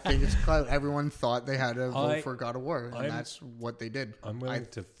like, it's clout. Everyone thought they had to vote for God of War, and that's what they did. I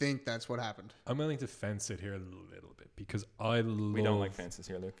think that's what happened. I'm willing to fence it here a little bit because we don't like fences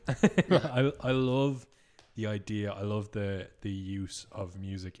here, Luke. I love the idea. I love the use of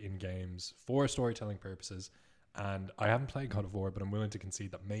music in games for storytelling purposes, and I haven't played God of War, but I'm willing to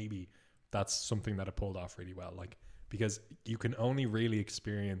concede that maybe that's something that it pulled off really well. Like, because you can only really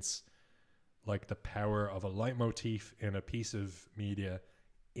experience like the power of a leitmotif in a piece of media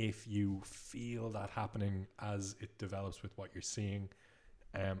if you feel that happening as it develops with what you're seeing.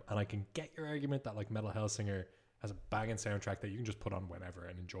 And I can get your argument that like Metal Hellsinger has a banging soundtrack that you can just put on whenever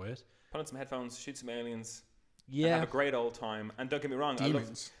and enjoy it. Put on some headphones, shoot some aliens, and have a great old time. And don't get me wrong,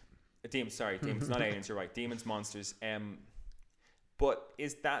 demons, not aliens. You're right, demons, monsters. But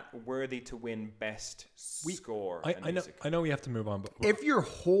is that worthy to win best score and music? I know we have to move on, but if your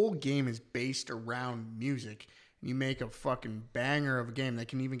whole game is based around music, and you make a fucking banger of a game that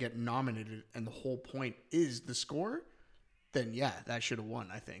can even get nominated, and the whole point is the score, then yeah, that should have won,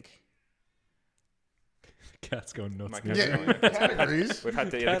 I think. The cat's going nuts. Categories. We've had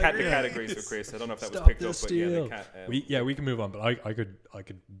the categories with Chris. I don't know if that was picked up, but yeah, the cat. We can move on. But I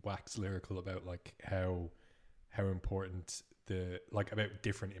could wax lyrical about like how important about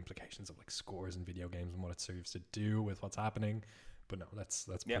different implications of like scores in video games and what it serves to do with what's happening. But no, let's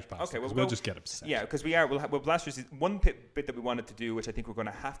push Yeah. past Okay, it, we'll just get upset. Yeah, because we'll blast through one bit that we wanted to do, which I think we're going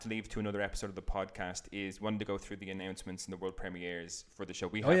to have to leave to another episode of the podcast, is wanting to go through the announcements and the world premieres for the show.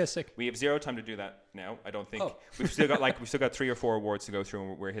 Sick. We have zero time to do that now. I don't think we've still got 3 or 4 awards to go through,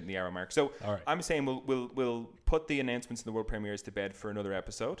 and we're hitting the hour mark. So I'm saying we'll put the announcements and the world premieres to bed for another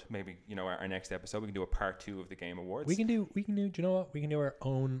episode. Maybe our next episode we can do a part 2 of the Game Awards. We can do. Do you know what? We can do our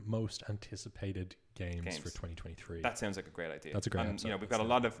own most anticipated games for 2023. That sounds like a great idea. That's a great episode. We've got a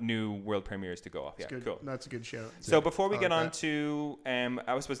lot of new world premieres to go off. Yeah, cool. That's a good show. So before we get on to,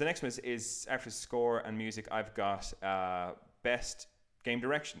 I suppose the next one is after score and music. I've got best game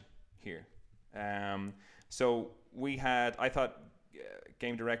direction here. So I thought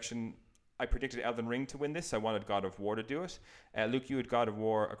game direction. I predicted Elden Ring to win this. I wanted God of War to do it. Luke, you had God of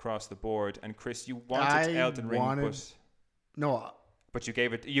War across the board, and Chris, you wanted Elden Ring, but you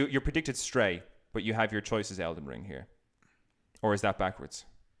gave it. You predicted Stray. But you have your choice as Elden Ring here. Or is that backwards?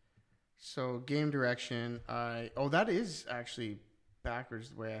 So, game direction, that is actually backwards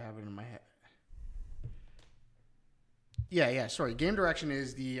the way I have it in my head. Yeah, sorry. Game direction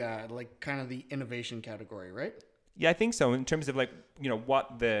is the, kind of the innovation category, right? Yeah, I think so. In terms of,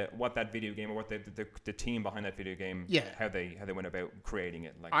 what that video game or what the team behind that video game, how they went about creating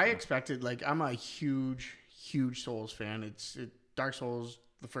it. I expected, I'm a huge Souls fan. Dark Souls,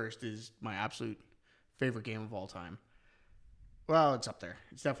 the first, is my absolute favorite game of all time. Well, it's up there.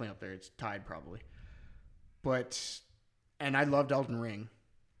 It's definitely up there. It's tied probably. And I loved Elden Ring.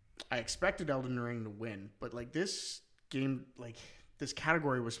 I expected Elden Ring to win, but this game, this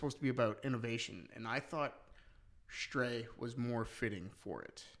category was supposed to be about innovation, and I thought Stray was more fitting for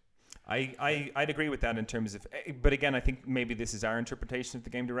it. I'd agree with that in terms of, but again, I think maybe this is our interpretation of the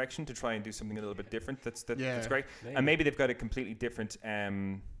game direction to try and do something a little bit different. That's great, maybe. And maybe they've got a completely different,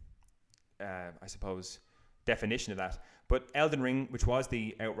 I suppose, definition of that. But Elden Ring, which was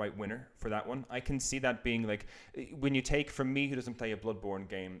the outright winner for that one, I can see that being when you take, from me who doesn't play a Bloodborne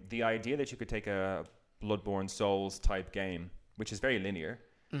game, the idea that you could take a Bloodborne Souls type game, which is very linear,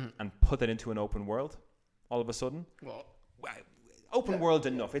 and put that into an open world, all of a sudden. Well. Open world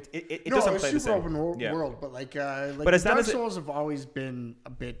enough. It doesn't play the same. Open world, but but Dark Souls have always been a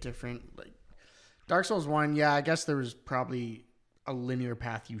bit different. Dark Souls 1, I guess there was probably a linear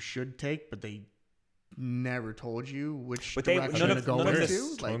path you should take, but they never told you which direction to go into.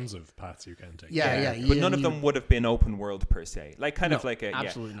 There's tons of paths you can take. But none of them would have been open world per se.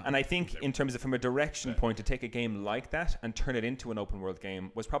 Absolutely not. And I think in terms of from a direction point, to take a game like that and turn it into an open world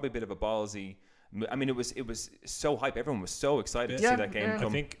game was probably a bit of a ballsy. I mean, it was so hype. Everyone was so excited to see that game come. I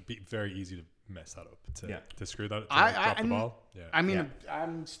think it'd be very easy to mess that up, to screw that, drop the ball. Yeah. I mean,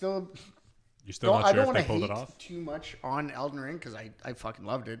 I'm still... You're still not sure if they pulled it off? I don't want to hate too much on Elden Ring because I fucking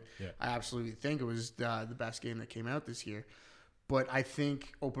loved it. Yeah. I absolutely think it was the best game that came out this year. But I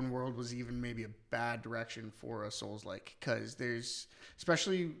think open world was even maybe a bad direction for a Souls-like because there's...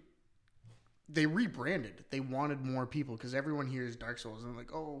 Especially... They rebranded. They wanted more people because everyone hears Dark Souls and they're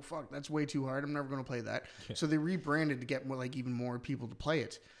like, "Oh fuck, that's way too hard. I'm never going to play that." Yeah. So they rebranded to get more, even more people to play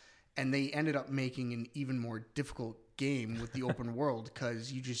it, and they ended up making an even more difficult game with the open world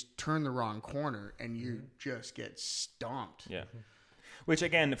because you just turn the wrong corner and you just get stomped. Yeah. Which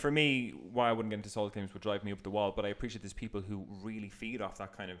again, for me, why I wouldn't get into Souls games would drive me up the wall. But I appreciate there's people who really feed off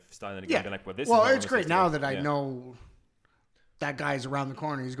that kind of style in the game. They're like, "Well, it's great now that I know." That guy's around the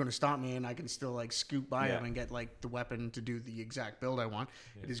corner, he's going to stop me, and I can still scoot by him and get the weapon to do the exact build I want.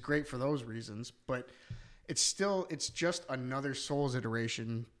 Yeah. It is great for those reasons, but it's just another Souls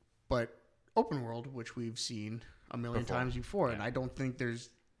iteration, but open world, which we've seen a million times before, and I don't think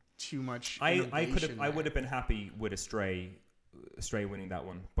there's too much. I would have been happy with a Stray winning that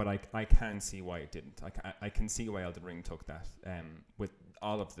one, but I can see why it didn't. I can see why Elden Ring took that with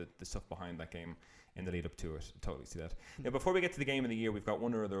all of the stuff behind that game. In the lead up to it, totally see that. Now, before we get to the game of the year, we've got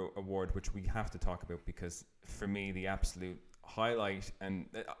one other award which we have to talk about because for me, the absolute highlight and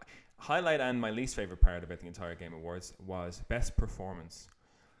my least favorite part about the entire Game Awards was best performance.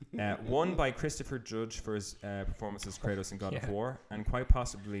 Won by Christopher Judge for his performance as Kratos in God of War, and quite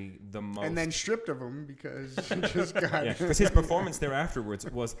possibly the most. And then stripped of him because he just got. Because his performance there afterwards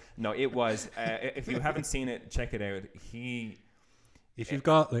was if you haven't seen it, check it out. If you've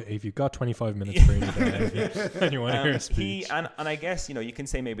got 25 minutes for and you want to hear a speech, and I guess you can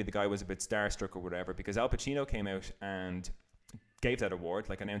say maybe the guy was a bit starstruck or whatever because Al Pacino came out and gave that award,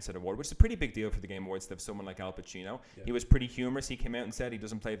 like announced that award, which is a pretty big deal for the Game Awards to have someone like Al Pacino. Yeah. He was pretty humorous. He came out and said he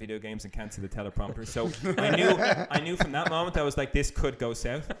doesn't play video games and can't see the teleprompter. So I knew from that moment, I was like, this could go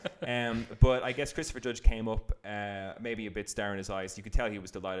south. But I guess Christopher Judge came up maybe a bit star in his eyes. You could tell he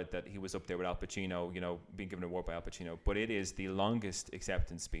was delighted that he was up there with Al Pacino, you know, being given an award by Al Pacino. But it is the longest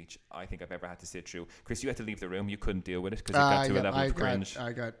acceptance speech I think I've ever had to sit through. Chris, you had to leave the room. You couldn't deal with it because it got to a level of cringe.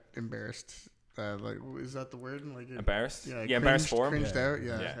 I got embarrassed. Like, is that the word? Like embarrassed? Yeah, embarrassed for him. Cringed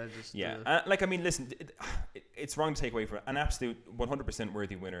out. Like, I mean, listen, it's wrong to take away from an absolute 100%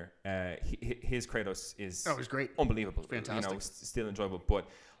 worthy winner. His Kratos is it was great, unbelievable, fantastic, you know, still enjoyable. But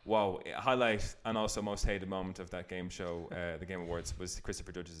wow, highlight and also most hated moment of that game show, the Game Awards, was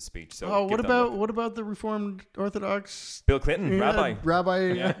Christopher Judge's speech. So what about the Reformed Orthodox Bill Clinton,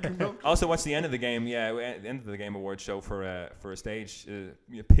 Rabbi? Yeah. Also watched the end of the game. Yeah, the end of the Game Awards show for a stage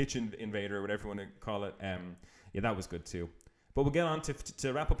pitch invader or whatever you want to call it. Yeah, that was good too. But we'll get on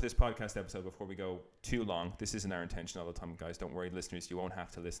to wrap up this podcast episode before we go too long. This isn't our intention all the time, guys. Don't worry, listeners. You won't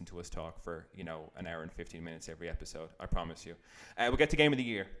have to listen to us talk for, you know, an hour and 15 minutes every episode. I promise you. We'll get to Game of the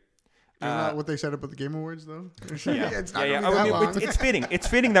Year. Isn't that what they said about the Game Awards, though? Yeah, it's not that long. It's fitting. It's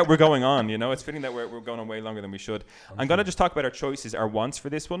fitting that we're going on. You know, it's fitting that we're going on way longer than we should. I'm going to just talk about our choices, our wants for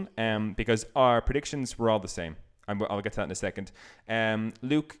this one, because our predictions were all the same. I'll get to that in a second.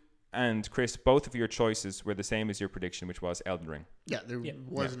 Luke and Chris, both of your choices were the same as your prediction, which was Elden Ring. Yeah, there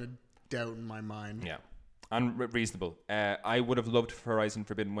wasn't a doubt in my mind. Yeah, unreasonable. I would have loved Horizon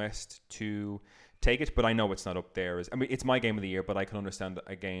Forbidden West to take it, but I know it's not up there. I mean, it's my Game of the Year, but I can understand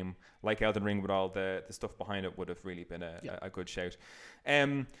a game like Elden Ring with all the stuff behind it would have really been a good shout.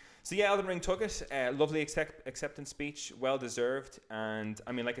 So yeah, Elden Ring took it. Lovely acceptance speech, well deserved. And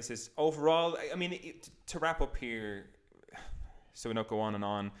I mean, like I said, overall, I mean, to wrap up here, so we don't go on and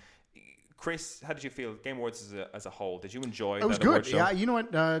on. Chris, how did you feel Game Awards as a whole? Did you enjoy it? It was good. Yeah, you know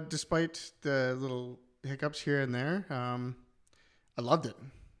what? Despite the little hiccups here and there, I loved it.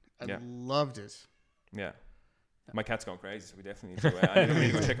 I loved it. Yeah. My cat's going crazy, so we definitely need to. I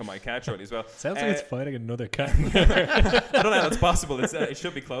need to go check on my cat shortly as well. Sounds like it's fighting another cat. I don't know how that's possible. It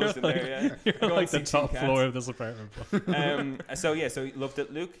should be closed in there. Yeah, you're like the top floor of this apartment. So you loved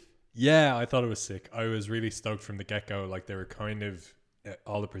it, Luke? Yeah, I thought it was sick. I was really stoked from the get go. Like they were kind of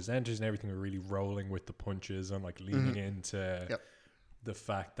all the presenters and everything were really rolling with the punches and like leaning into the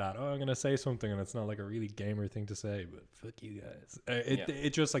fact that I'm gonna say something and it's not like a really gamer thing to say, but fuck you guys.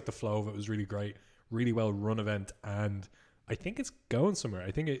 It just like the flow of it was really great. Really well run event, and I think it's going somewhere.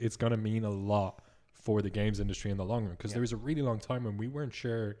 I think it's going to mean a lot for the games industry in the long run, because there was a really long time when we weren't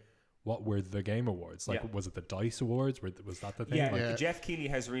sure what were the Game Awards. Like, was it the DICE Awards? Was that the thing? Yeah, Jeff Keighley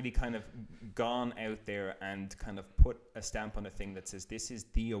has really kind of gone out there and kind of put a stamp on a thing that says this is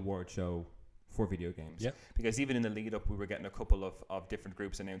the award show for video games. Yeah. Because even in the lead up, we were getting a couple of different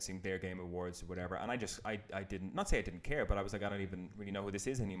groups announcing their Game Awards or whatever. And I didn't, not say I didn't care, but I was like, I don't even really know who this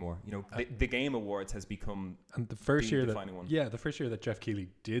is anymore. You know, the Game Awards has become the first year defining one. Yeah, the first year that Jeff Keighley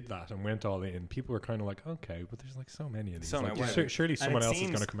did that and went all in, people were kind of like, okay, but there's like so many of these. Surely someone else is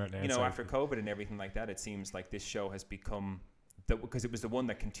going to come out now. You know, after COVID and everything like that, it seems like this show has become, because it was the one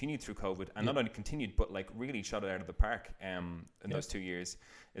that continued through COVID, and not only continued but like really shot it out of the park in those 2 years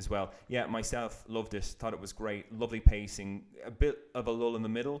as well. Yeah, myself loved it, thought it was great, lovely pacing, a bit of a lull in the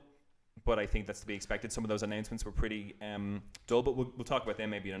middle, but I think that's to be expected. Some of those announcements were pretty dull, but we'll talk about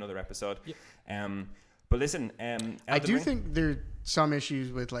them maybe in another episode. But listen, I do think there are some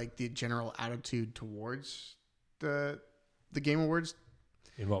issues with like the general attitude towards the Game Awards.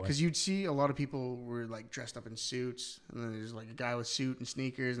 Because you'd see a lot of people were like dressed up in suits, and then there's like a guy with suit and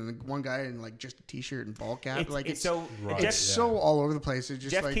sneakers, and then one guy in like just a t-shirt and ball cap. It's so all over the place. It's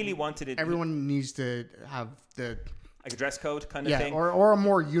just Jeff Keighley wanted it. Everyone needs to have the like a dress code kind of thing, or a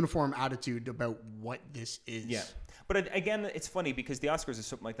more uniform attitude about what this is. Yeah. But again, it's funny because the Oscars or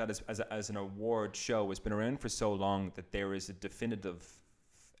something like that as an award show has been around for so long that there is a definitive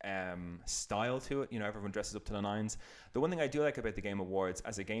style to it. You know, everyone dresses up to the nines. The one thing I do like about the Game Awards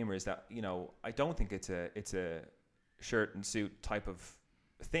as a gamer is that, you know, I don't think it's a shirt and suit type of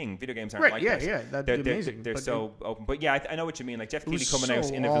thing. Video games aren't like that. Yeah, that'd be amazing. They're so open. But yeah, I know what you mean. Like Jeff Keighley coming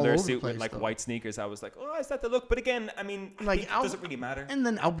out in a velour suit with like white sneakers. I was like, oh, is that the look? But again, I mean, like, does it really matter? And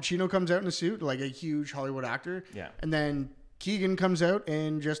then Al Pacino comes out in a suit, like a huge Hollywood actor. Yeah. And then Keegan comes out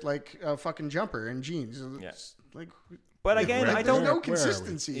in just like a fucking jumper and jeans. It's like. But again, I don't know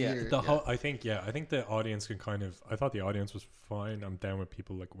consistency here. I think the audience can kind of. I thought the audience was fine. I'm down with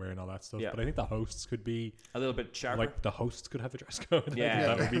people like wearing all that stuff. Yeah. But I think the hosts could be a little bit sharper. Like the hosts could have a dress code. Yeah,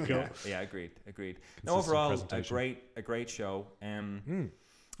 that would be cool. Yeah, agreed. No, overall, a great show. And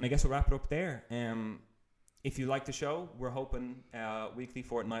I guess we'll wrap it up there. if you like the show, we're hoping weekly,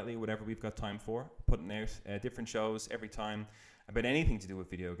 fortnightly, whatever we've got time for, putting out different shows every time about anything to do with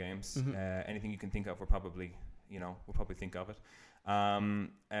video games. Anything you can think of, we'll probably think of it.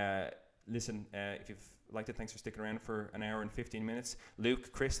 Listen, if you've liked it, thanks for sticking around for an hour and 15 minutes.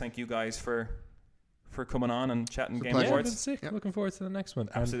 Luke, Chris, thank you guys for coming on and chatting Game Awards. Sick. Yep. Looking forward to the next one.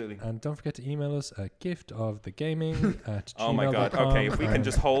 Absolutely. And don't forget to email us at giftofthegaming@gmail.com. Oh my God. Okay, if we can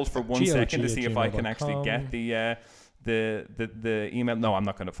just hold for 1 second to see if I can actually get the email. No, I'm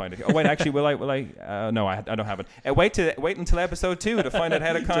not going to find it. Oh wait, actually, will I? No, I don't have it. Wait until episode 2 to find out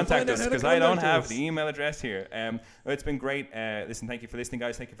how to contact us, because I don't have the email address here. It's been great. Listen, thank you for listening,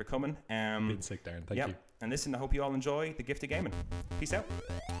 guys. Thank you for coming. Been sick, Darren. Thank you. And listen, I hope you all enjoy the gift of gaming. Peace out.